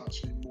schools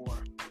actually more,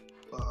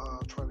 but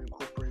trying to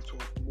incorporate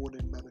sort of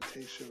morning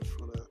meditation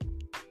for the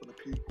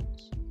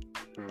pupils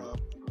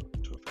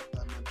to affect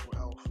their mental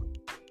health and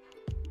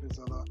things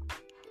like that.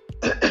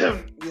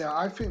 Yeah,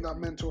 I think that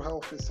mental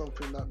health is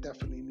something that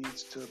definitely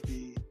needs to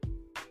be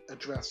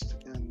addressed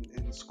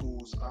in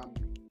schools.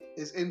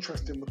 It's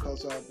interesting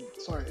because,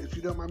 sorry, if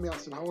you don't mind me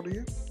asking, how old are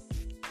you?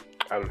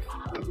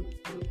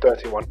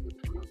 31.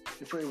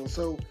 You're 31.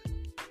 So,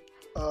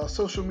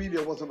 social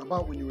media wasn't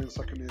about when you were in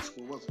secondary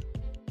school, was it?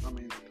 I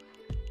mean...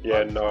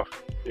 not.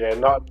 It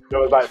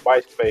was like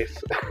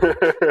MySpace.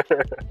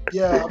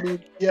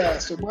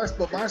 So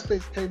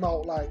MySpace came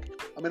out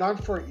I'm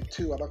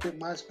 32, and I think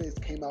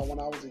MySpace came out when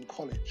I was in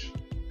college.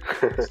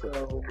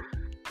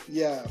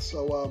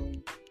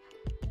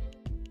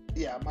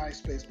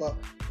 MySpace. But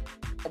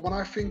when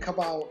I think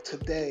about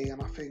today,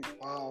 and I think,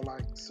 wow,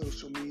 like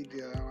social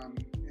media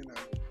and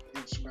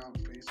Instagram,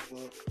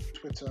 Facebook,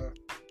 Twitter,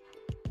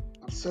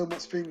 and so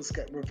much things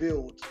get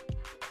revealed,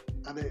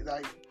 and it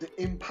the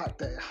impact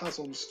that it has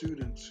on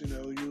students. You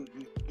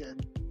get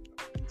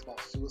things about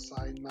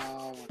suicide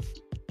now,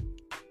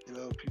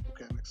 and people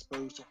getting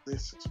exposed to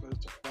this,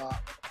 exposed to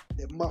that.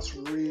 It must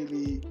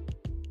really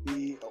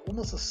be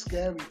almost a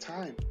scary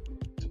time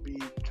to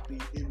be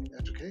in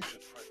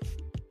education, right?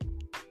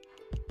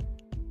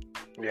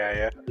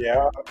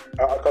 Yeah.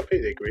 I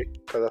completely agree,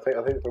 because I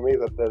think for me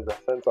that there's a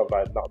sense of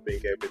not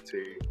being able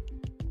to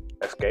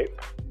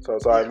escape. So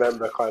I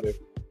remember kind of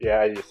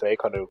as you say,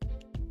 kind of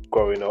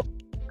growing up.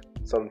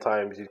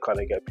 Sometimes you kind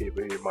of get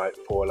people who might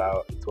fall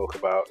out and talk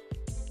about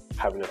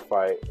having a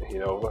fight,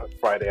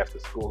 Friday after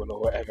school or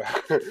whatever,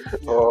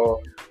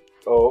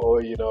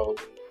 or you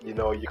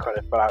kind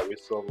of fell out with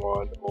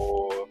someone,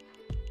 or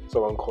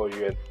someone called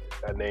you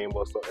a name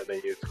or something,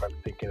 and you're kind of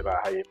thinking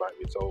about how you might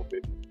resolve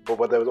it.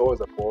 But there was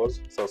always a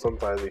pause. So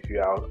sometimes if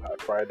you're out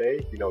at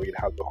Friday, you'd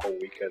have the whole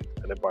weekend,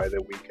 and then by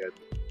the weekend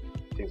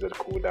things would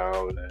cool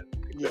down and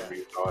things would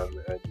move on,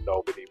 and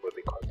nobody was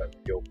in contact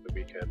with you over the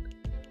weekend.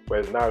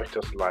 Whereas now it's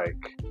just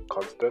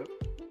constant,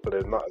 but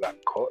there's not that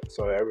cut,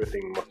 so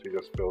everything must be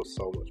just feel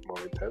so much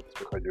more intense,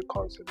 because you're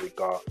constantly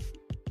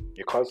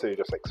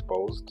just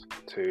exposed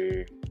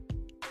to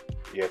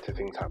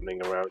things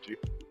happening around you.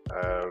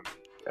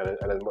 And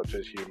as much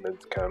as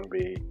humans can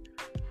be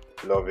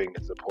loving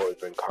and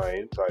supportive and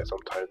kind,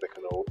 sometimes they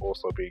can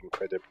also be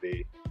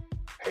incredibly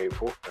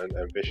hateful and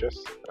vicious.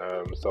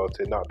 So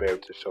to not be able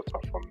to shut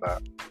off from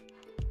that,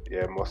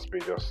 must be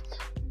just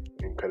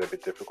incredibly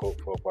difficult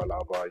for a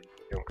lot of our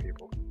young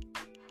people.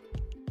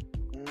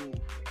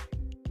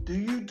 Do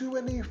you do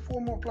any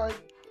form of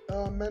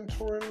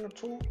mentoring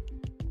at all,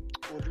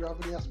 or do you have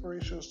any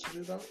aspirations to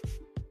do that?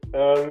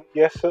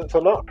 Yes, so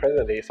not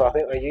presently. So I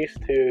think I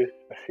used to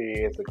a few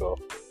years ago.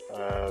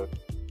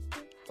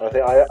 I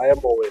think I am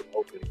always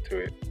open to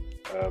it,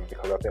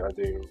 because I think I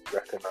do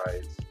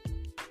recognise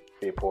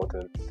the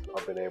importance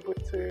of being able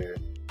to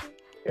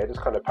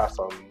just kind of pass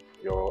on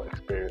your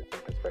experience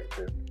and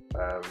perspective.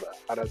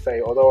 And I'd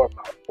say, although I'm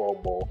not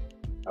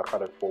a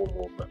kind of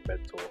formal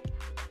mentor,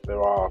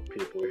 there are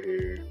people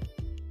who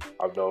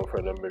I've known for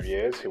a number of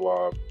years who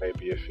are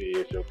maybe a few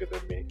years younger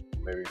than me,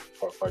 maybe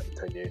 5 to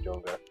 10 years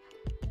younger,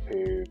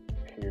 who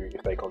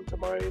if they come to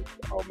mind,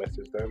 I'll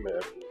message them and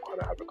we'll kind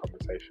of have a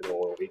conversation,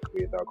 or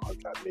equally they'll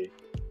contact me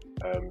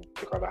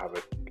to kind of have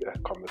a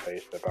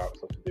conversation about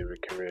something to do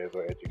with careers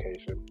or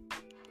education.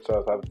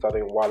 So I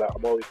think while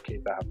I'm always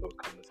keen to have those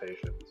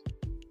conversations,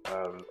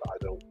 I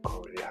don't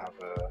currently have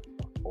a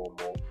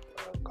formal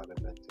kind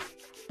of mentor.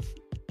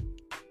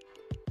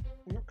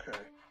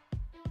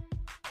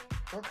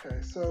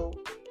 Okay, so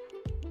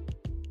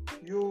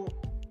you,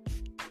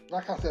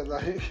 like I said,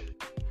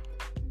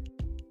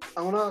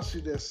 I want to ask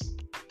you this.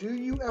 do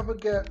you ever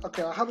get?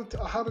 Okay, I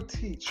had a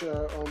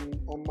teacher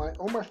on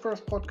my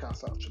first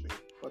podcast actually.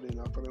 Funny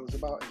enough, and it was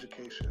about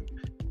education.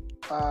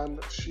 And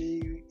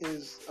she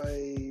is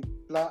a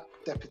black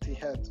deputy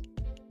head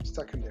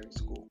secondary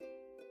school.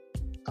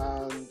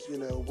 And you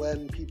know,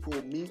 when people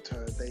meet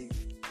her, they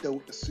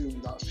don't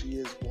assume that she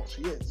is what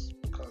she is,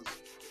 because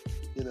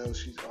you know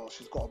she's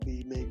got to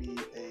be maybe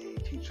a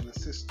teaching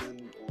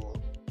assistant, or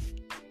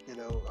you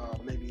know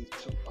maybe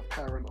a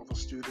parent of a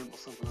student or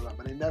something like that.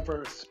 But they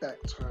never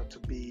expect her to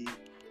be,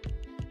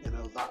 you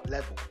know, that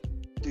level.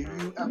 Do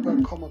you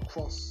ever come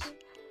across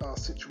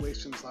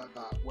situations like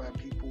that where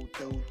people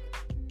don't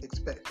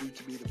expect you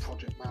to be the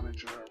project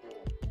manager,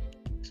 or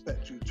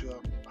expect you to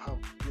have,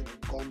 you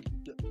know,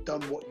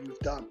 done what you've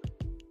done?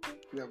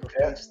 You ever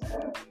faced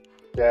that?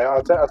 Yeah,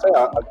 I'll say I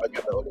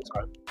get that all the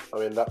time. I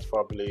mean, that's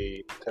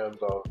probably in terms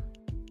of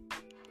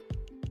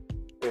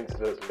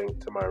incidents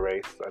linked to my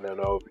race, and I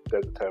know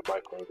there's the term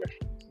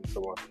microaggressions and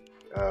so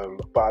on.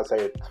 But I'd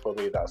say for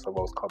me that's the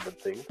most common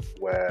thing,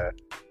 where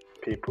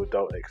people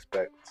don't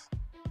expect.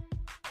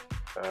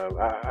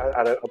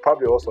 And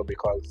probably also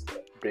because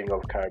being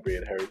of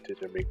Caribbean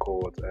heritage and being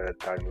called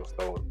Daniel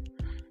Stone,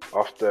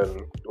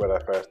 often when I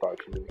first start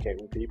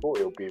communicating with people,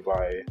 it'll be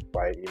by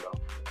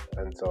email,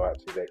 and so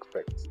actually they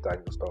expect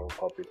Daniel Stone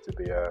probably to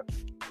be a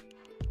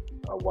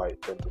white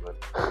gentleman.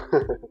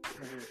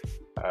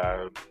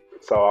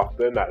 So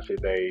often actually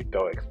they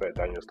don't expect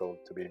Daniel Stone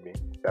to be me,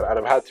 and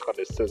I've had kind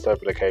of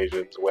several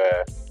occasions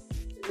where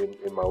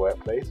in my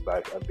workplace,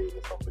 like I'm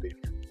meeting somebody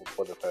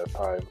for the first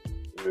time,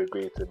 we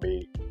agree to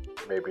meet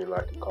maybe in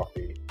like a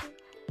coffee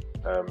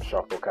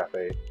shop or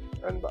cafe,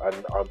 and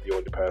I'm the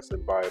only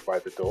person by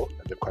the door,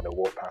 and they kind of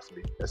walk past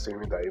me,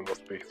 assuming that it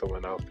must be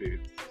someone else who's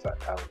sat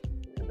down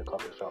in the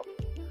coffee shop.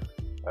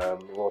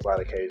 We've also had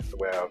occasions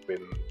where I've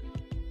been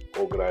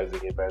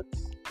organising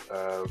events,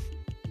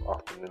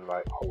 often in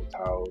like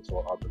hotels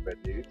or other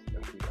venues,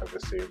 and people have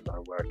assumed that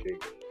I'm working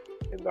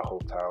in the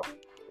hotel,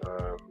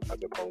 as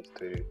opposed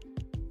to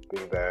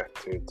being there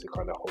to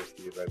kind of host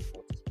the event,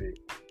 so to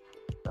speak.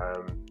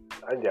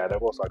 And yeah,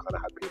 they've also kind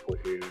of had people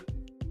who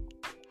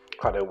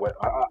kind of went,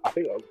 I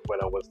think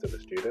when I was still a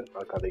student,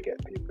 I kind of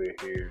get people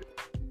who,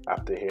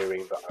 after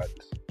hearing that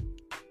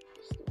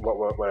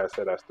when I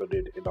said I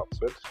studied in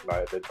Oxford,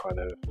 like they'd kind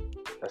of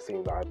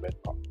assumed that I meant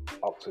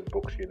Oxford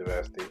Brookes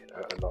University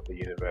and not the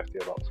University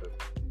of Oxford.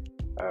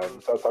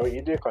 So I mean,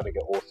 you do kind of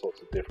get all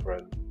sorts of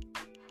different,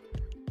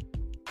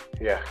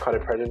 kind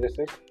of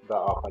prejudices that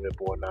are kind of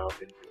born out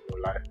in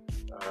your life.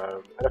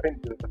 And I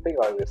think the thing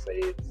I always say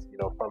is, you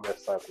know, from a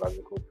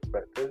psychological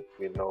perspective,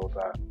 we know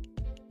that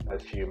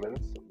as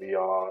humans, we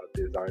are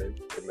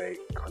designed to make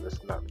kind of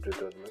snap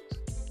judgments.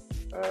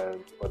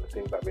 But the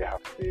thing that we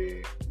have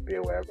to be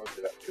aware of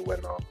is actually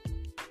when our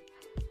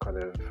kind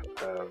of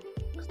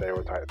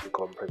stereotypes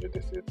become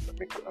prejudices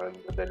and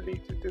then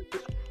lead to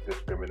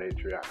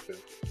discriminatory action.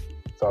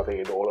 So I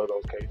think in all of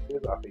those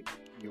cases, I think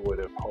you would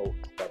have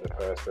hoped that the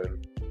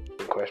person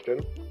in question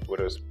would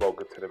have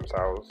spoken to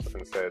themselves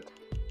and said,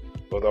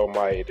 although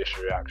my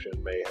initial reaction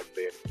may have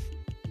been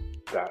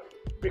that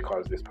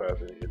because this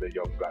person is a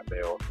young black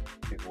male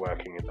who's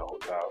working in the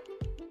hotel,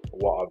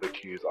 what other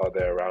cues are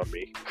there around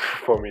me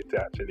for me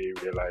to actually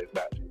realise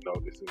that, no,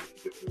 this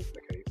is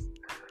the case.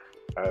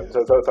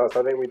 So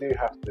I think we do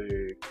have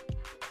to,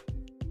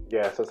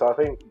 so I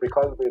think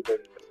because we live in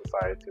a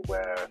society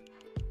where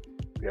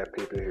we have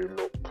people who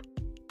look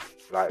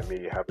like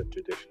me haven't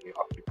traditionally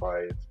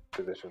occupied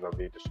positions of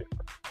leadership,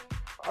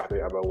 I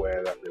think I'm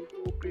aware that there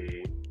will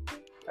be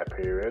a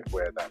period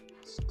where that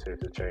needs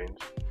to change,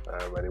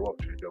 and it won't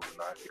change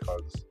overnight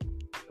because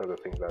of the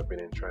things that have been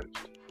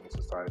entrenched in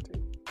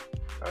society.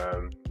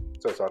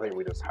 So I think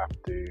we just have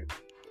to,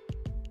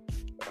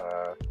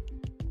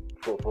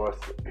 for us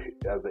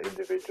as the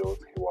individuals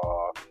who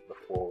are the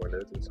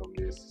forerunners in some of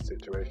these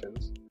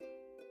situations,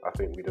 I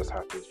think we just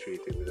have to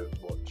treat it with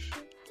as much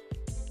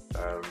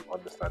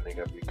understanding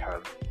as we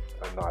can,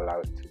 and not allow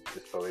it to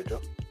discourage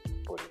us,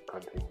 but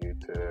continue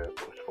to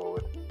push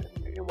forward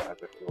in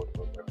whatever field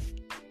we're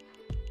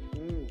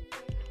in.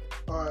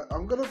 Alright,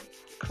 I'm going to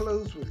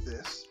close with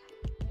this,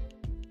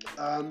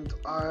 and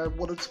I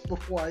wanted to,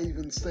 before I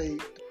even say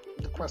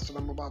the question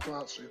I'm about to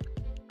ask you,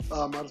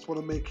 I just want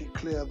to make it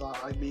clear that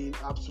I mean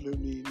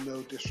absolutely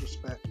no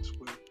disrespect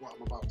with what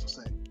I'm about to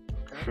say,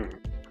 okay?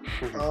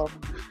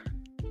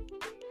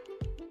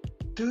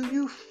 Do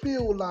you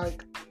feel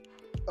like,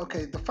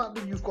 okay, the fact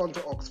that you've gone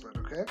to Oxford,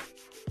 okay?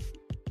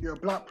 You're a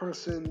black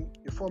person,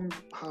 you're from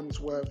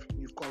Hamsworth,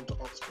 you've gone to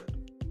Oxford.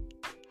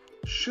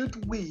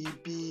 Should we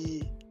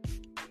be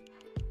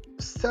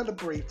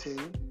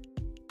celebrating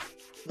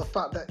the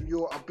fact that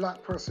you're a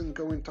black person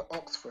going to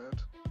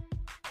Oxford,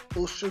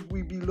 or should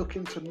we be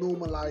looking to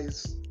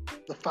normalize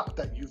the fact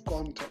that you've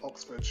gone to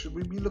Oxford? Should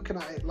we be looking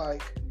at it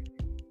like,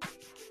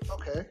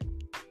 okay,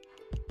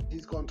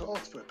 he's gone to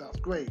Oxford, that's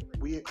great,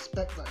 we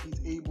expect that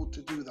he's able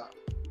to do that?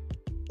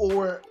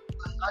 Or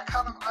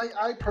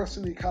I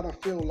personally kind of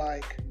feel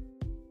like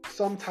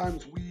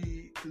sometimes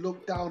we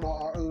look down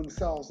on our own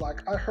selves.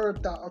 Like I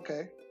heard that,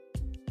 okay,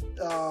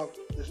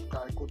 this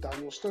guy called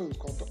Daniel Stone's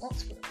gone to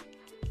Oxford.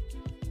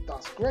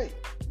 That's great.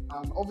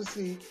 And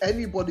obviously,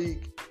 anybody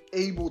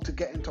able to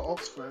get into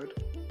Oxford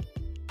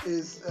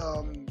is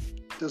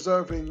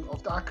deserving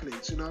of the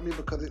accolades, you know what I mean?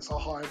 Because it's a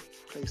hard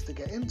place to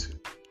get into.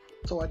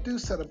 So I do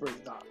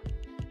celebrate that.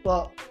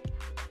 But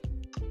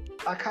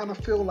I kind of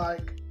feel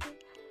like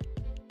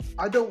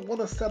I don't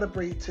want to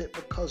celebrate it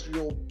because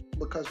you're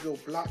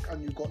black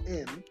and you got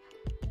in.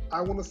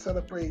 I want to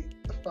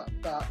celebrate the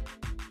fact that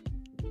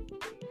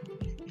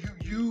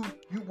you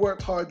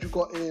worked hard, you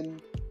got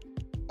in,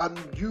 and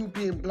you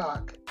being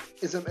black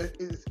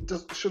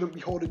shouldn't be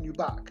holding you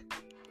back.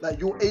 Like,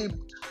 you're able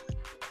to.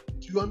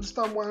 Do you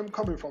understand where I'm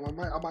coming from? I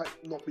might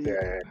not be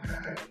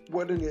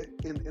wording it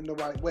in the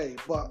right way,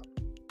 but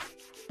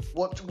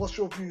what's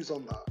your views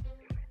on that?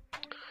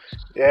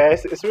 Yeah,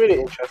 it's a really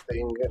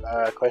interesting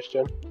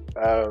question,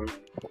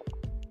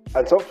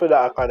 and something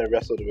that I kind of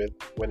wrestled with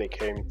when it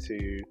came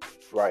to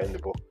writing the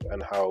book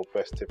and how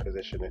best to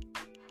position it.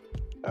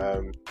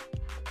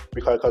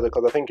 Because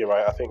I think you're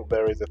right. I think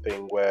there is a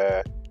thing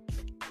where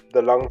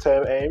the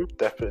long-term aim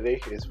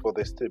definitely is for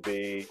this to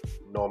be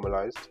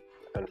normalized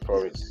and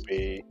for it to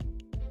be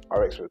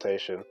our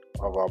expectation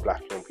of our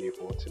black young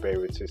people to be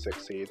able to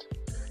succeed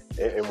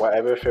in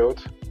whatever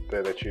field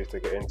they choose to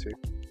get into.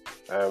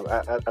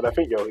 And I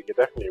think you're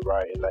definitely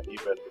right in that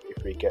even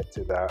if we get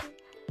to that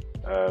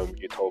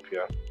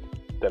utopia,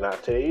 then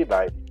actually,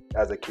 like,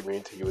 as a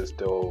community, you would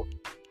still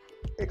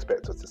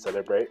expect us to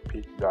celebrate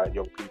like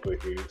young people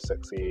who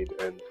succeed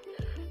and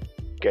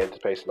get into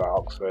places like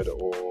Oxford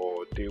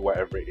or do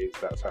whatever it is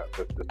that's at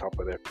the top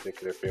of their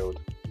particular field.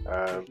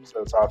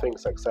 So I think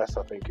success,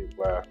 I think, is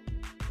worth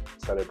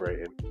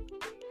celebrating.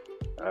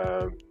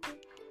 But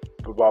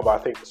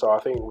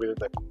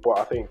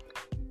I think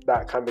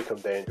that can become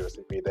dangerous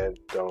if we then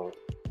don't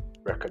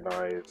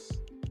recognise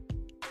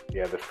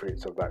the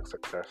fruits of that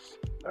success,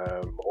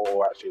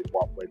 or actually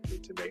what went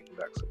into making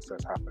that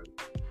success happen.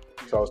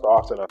 So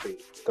often I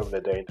think some of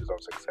the dangers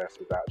of success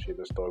is actually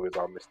the stories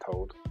are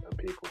mistold and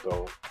people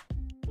don't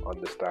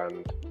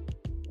understand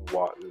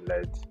what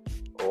led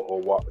or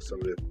what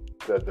some of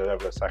the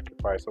level of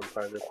sacrifice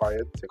sometimes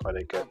required to kind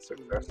of get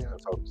success. And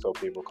so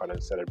people kind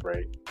of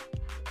celebrate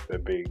the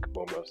big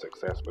moment of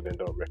success but then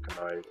don't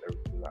recognise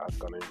everything that has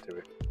gone into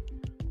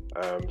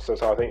it. So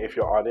I think if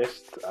you're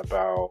honest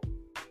about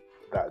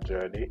that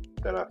journey,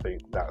 then I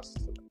think that's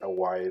a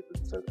wise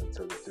and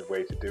sensitive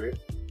way to do it,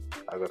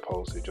 as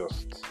opposed to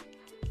just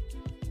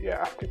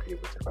asking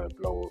people to kind of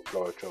blow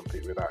a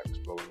trumpet without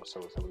exploring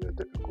some of the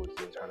difficulties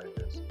and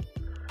challenges.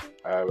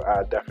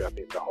 I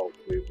think the hope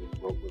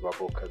with our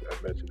book,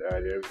 as mentioned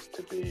earlier, is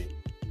to be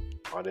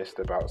honest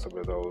about some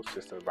of those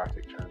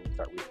systematic challenges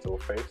that we still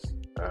face,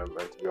 and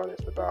to be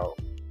honest about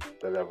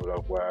the level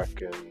of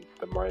work and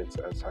the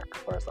mindset and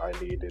sacrifice I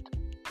needed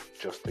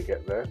just to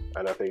get there.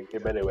 And I think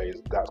in many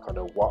ways that's kind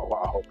of what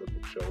I hope the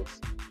book shows,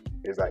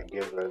 is that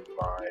given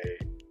my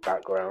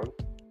background,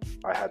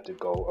 I had to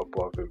go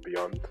above and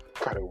beyond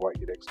kind of what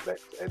you'd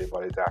expect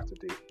anybody to have to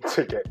do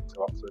to get into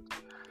Oxford.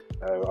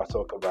 I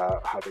talk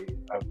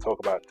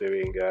about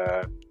doing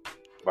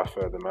my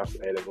further maths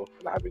A-level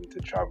and having to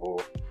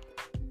travel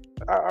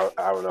an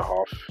hour and a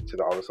half to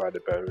the other side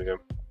of Birmingham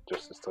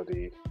just to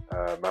study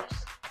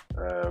maths,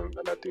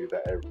 and I do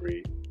that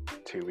every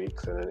 2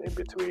 weeks, and then in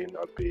between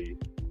I'd be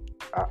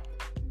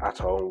at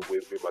home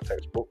with my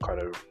textbook,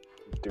 kind of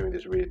doing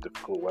this really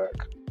difficult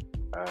work.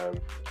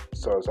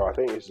 So I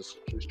think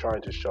it's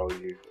trying to show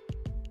you,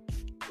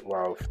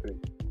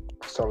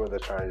 some of the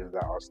challenges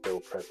that are still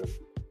present.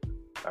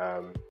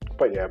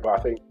 But I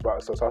think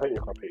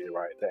you're completely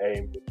right. The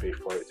aim would be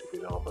for it to be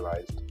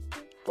normalised.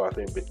 But I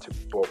think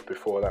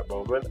before that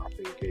moment, I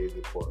think it is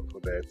important for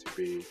there to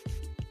be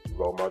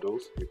role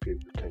models who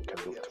people can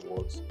look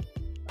towards.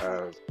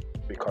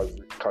 Because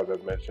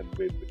as mentioned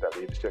with that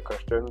leadership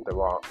question,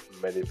 there aren't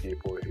many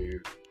people who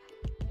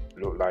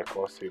look like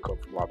us, who come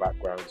from our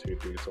backgrounds, who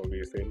do some of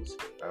these things.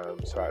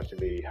 So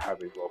actually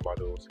having role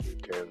models who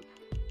can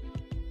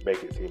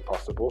make it seem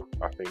possible,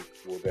 I think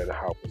will then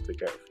help us to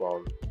get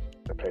from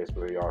the place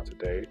where we are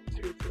today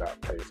to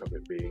that place of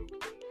it being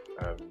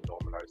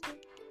normalised.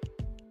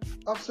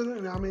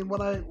 Absolutely. I mean,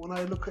 when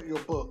I look at your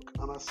book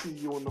and I see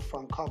you on the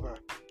front cover,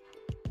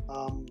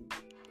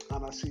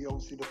 and I see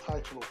obviously the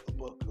title of the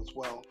book as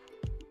well,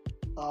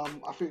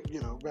 I think,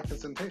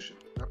 representation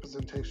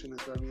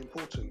is very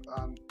important.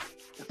 And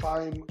if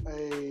I'm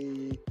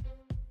a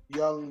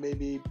young,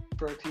 maybe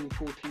 13,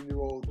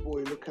 14-year-old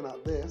boy looking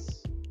at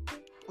this,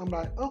 I'm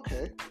like,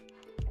 okay,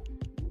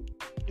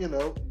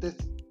 this,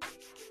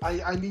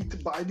 I need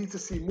to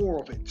see more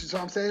of it. Do you see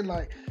what I'm saying?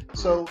 Like,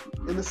 so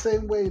in the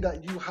same way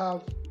that you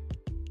have,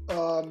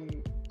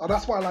 and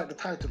that's why I like the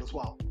title as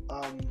well,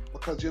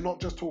 because you're not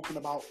just talking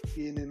about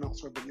being in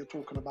Oxford, but you're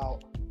talking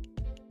about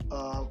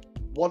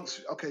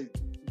once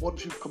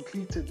you've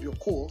completed your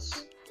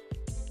course,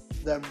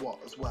 then what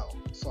as well.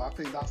 So I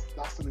think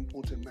that's an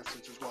important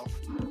message as well.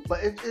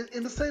 But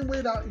in the same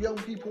way that young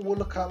people will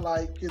look at,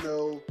 like,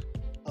 your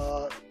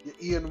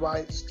Ian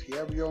Wrights,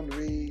 Thierry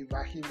Henry,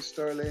 Raheem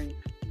Sterling,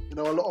 You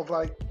know, a lot of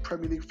like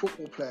Premier League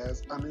football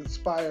players are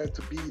inspired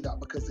to be that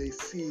because they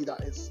see that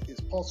it's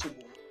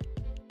possible.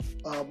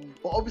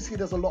 But obviously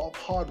there's a lot of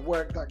hard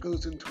work that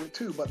goes into it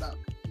too, but that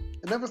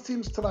it never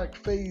seems to like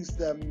phase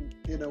them,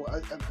 you know,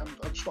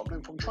 and stop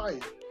them from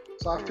trying.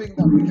 So I think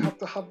that we have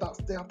to have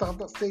that. They have to have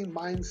that same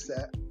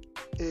mindset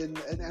in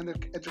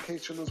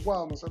education as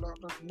well. And so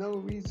there's no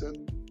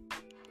reason,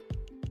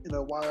 you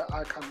know, why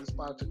I can't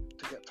aspire to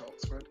get to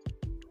Oxford,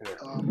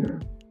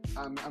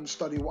 and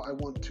study what I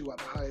want to at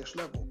the highest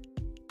level.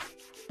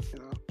 You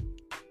know.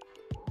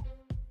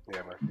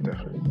 Yeah, man,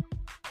 definitely.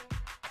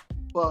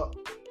 But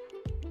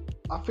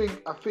I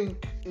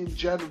think in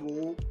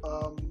general,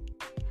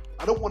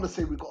 I don't want to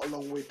say we've got a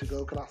long way to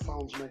go because that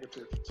sounds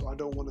negative. So I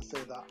don't want to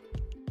say that.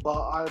 But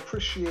I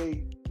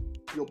appreciate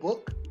your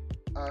book.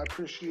 I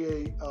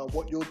appreciate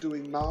what you're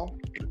doing now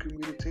for the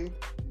community.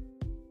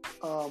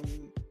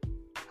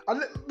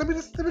 And let me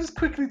just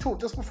quickly talk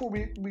just before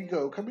we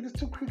go. Can we just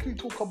quickly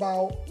talk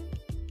about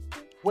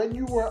when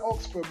you were at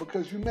Oxford?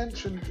 Because you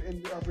mentioned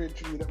in the other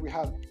interview that we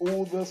had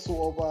all the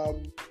sort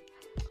of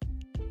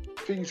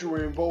things you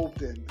were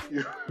involved in.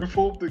 You were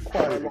involved in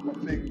quite a lot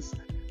of things.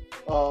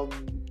 So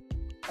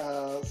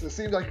it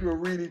seems like you were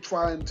really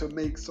trying to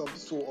make some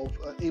sort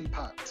of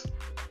impact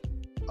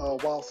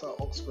whilst at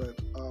Oxford.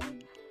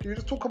 Can you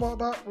just talk about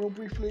that real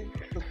briefly?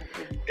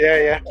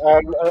 Yeah.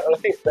 I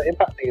think the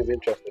impact thing is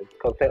interesting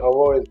because I've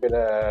always been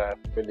a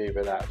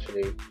believer that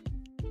actually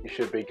you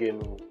should begin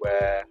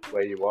where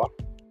you are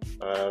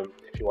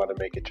if you want to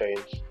make a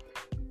change.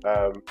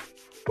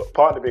 But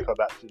partly because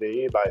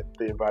actually, like,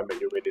 the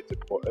environment you're in is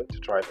important to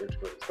try and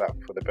influence that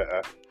for the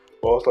better.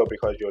 But also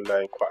because you'll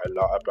learn quite a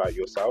lot about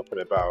yourself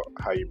and about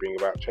how you bring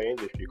about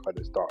change if you kind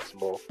of start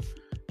small.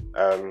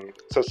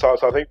 So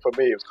I think for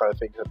me, it was kind of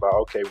thinking about,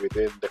 okay,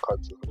 within the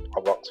context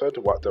of Oxford,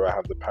 what do I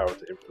have the power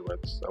to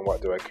influence and what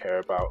do I care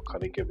about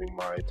kind of giving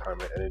my time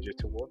and energy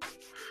towards?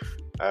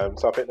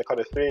 So I think the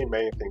kind of three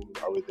main things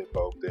I was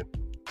involved in.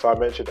 So I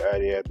mentioned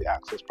earlier the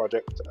Access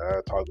Project,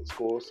 Target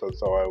Schools.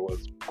 So I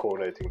was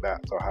coordinating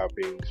that, so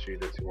helping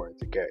students who wanted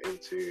to get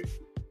into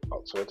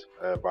Oxford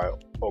by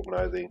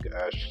organising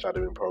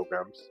shadowing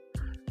programs.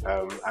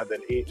 And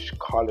then each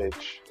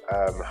college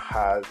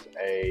has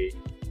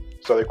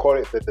so they call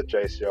it the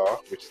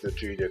JCR, which is the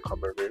Junior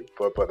Common Room,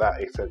 but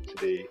that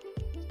essentially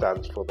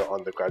stands for the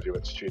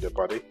undergraduate student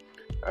body.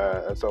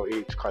 And so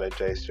each kind of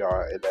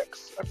JCR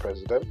elects a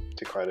president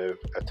to kind of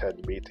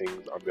attend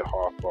meetings on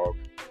behalf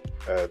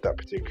of that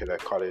particular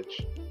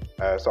college.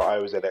 So I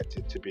was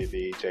elected to be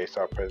the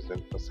JCR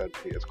president for St.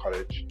 Peter's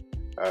College.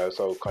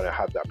 So kind of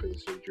had that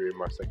position during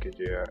my second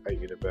year at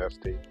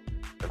university.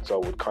 And so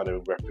would kind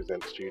of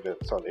represent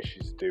students on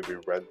issues to do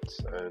with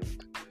rent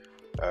and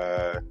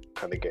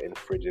kind of getting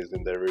fridges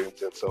in their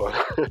rooms and so on.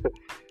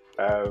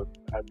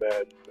 and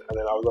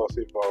then I was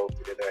also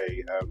involved in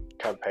a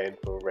campaign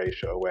for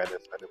racial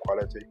awareness and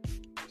equality.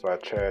 So I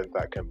chaired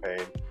that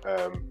campaign,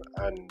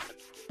 and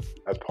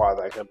as part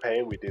of that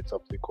campaign, we did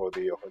something called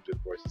the 100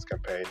 Voices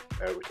campaign,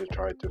 which is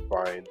trying to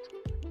find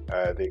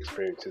the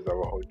experiences of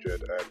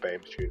 100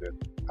 BAME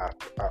students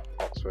at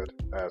Oxford.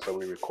 So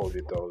we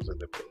recorded those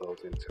and then put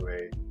those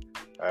into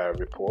a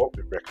report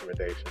with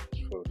recommendations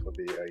for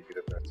the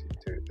university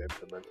to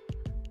implement.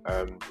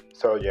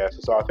 So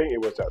I think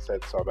it was that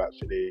sense of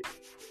actually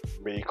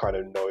me kind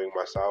of knowing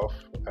myself,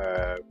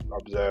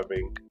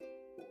 observing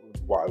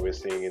what I was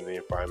seeing in the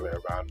environment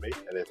around me,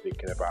 and then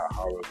thinking about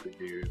how I could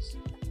use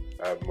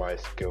my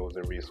skills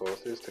and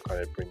resources to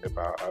kind of bring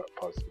about a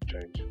positive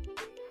change.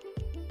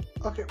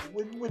 Okay,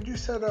 when you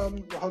said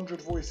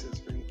 100 Voices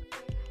thing,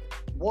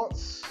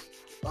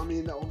 I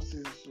mean, obviously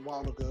it's a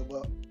while ago,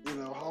 but you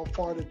know, how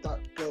far did that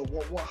go?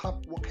 What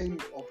happened? What came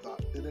of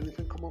that? Did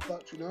anything come of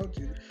that? Do you know?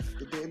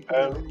 Did they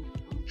implement any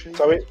changes?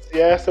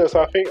 So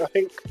I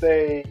think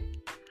they.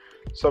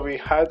 So we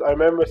had. I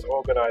remember us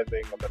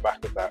organising on the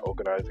back of that,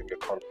 organising a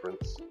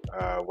conference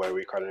where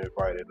we kind of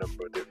invited a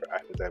number of different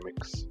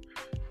academics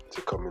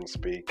to come and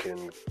speak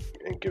and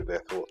give their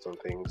thoughts on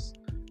things.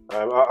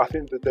 I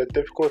think that the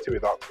difficulty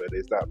with Oxford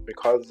is that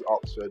because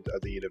Oxford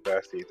as a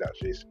university is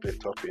actually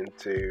split up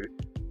into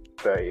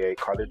 38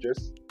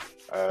 colleges,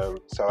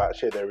 so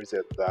actually there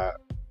isn't that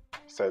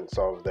sense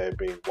of there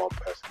being one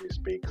person who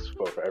speaks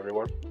for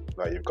everyone.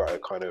 Like, you've got to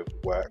kind of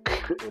work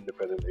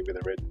independently with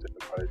a range of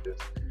different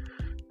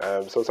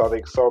colleges. So I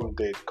think some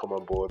did come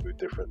on board with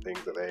different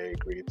things that they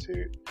agreed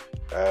to,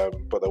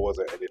 but there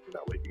wasn't anything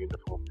that was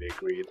uniformly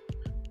agreed.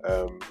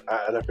 And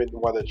I think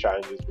one of the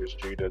challenges with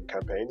student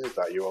campaigns is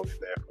that you're only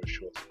there for a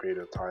short period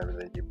of time and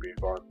then you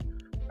move on.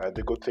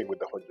 The good thing with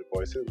the 100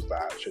 Voices was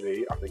that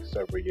actually, I think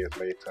several years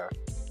later,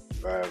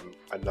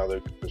 another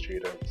group of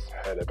students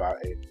heard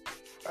about it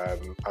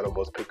and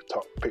almost picked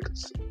up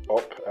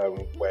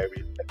where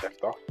we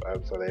left off.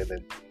 So they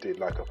then did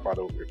like a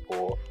follow-up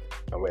report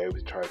and were able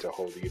to try to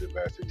hold the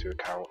university to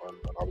account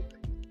on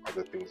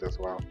other things as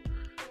well.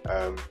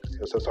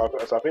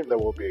 So I think there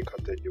will be a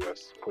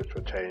continuous push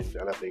for change,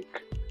 and I think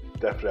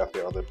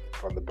definitely on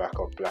the back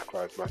of Black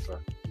Lives Matter,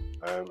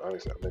 I'm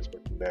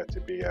expecting there to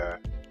be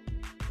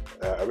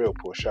a real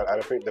push, and I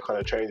think the kind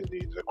of training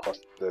needs across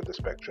the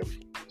spectrum.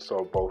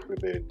 So both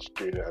within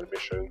student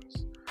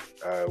admissions,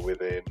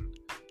 within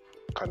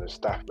kind of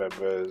staff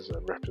members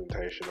and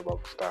representation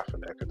amongst staff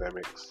and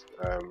academics,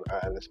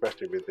 and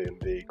especially within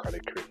the kind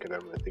of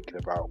curriculum and thinking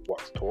about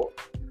what's taught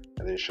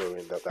and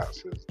ensuring that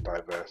that's as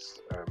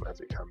diverse as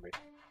it can be.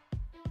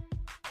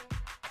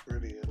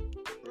 Brilliant.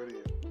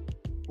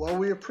 Well,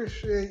 we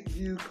appreciate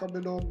you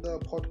coming on the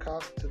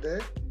podcast today.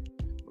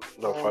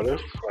 No problem.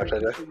 My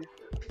pleasure.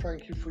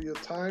 Thank you for your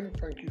time.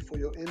 Thank you for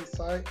your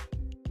insight.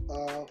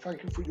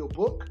 Thank you for your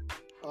book.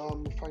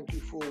 Thank you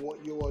for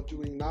what you are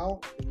doing now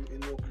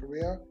in your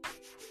career.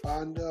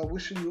 And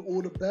wishing you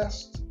all the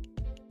best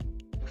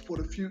for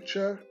the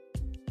future.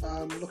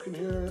 Looking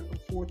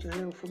forward to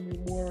hearing from you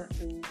more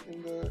in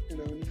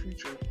the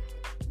future.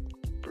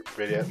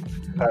 Brilliant.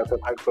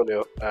 Thanks,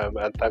 O'Neill,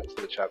 and thanks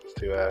for the chance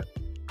to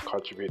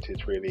contribute to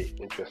this really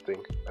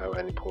interesting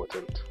and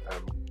important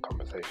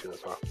conversation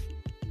as well.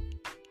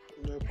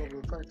 No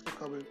problem. Thanks for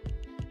coming.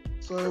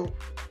 So,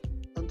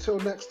 until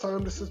next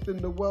time, this has been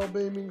the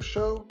WellBAMEing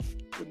Show.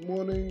 Good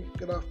morning,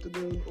 good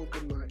afternoon, or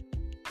good night.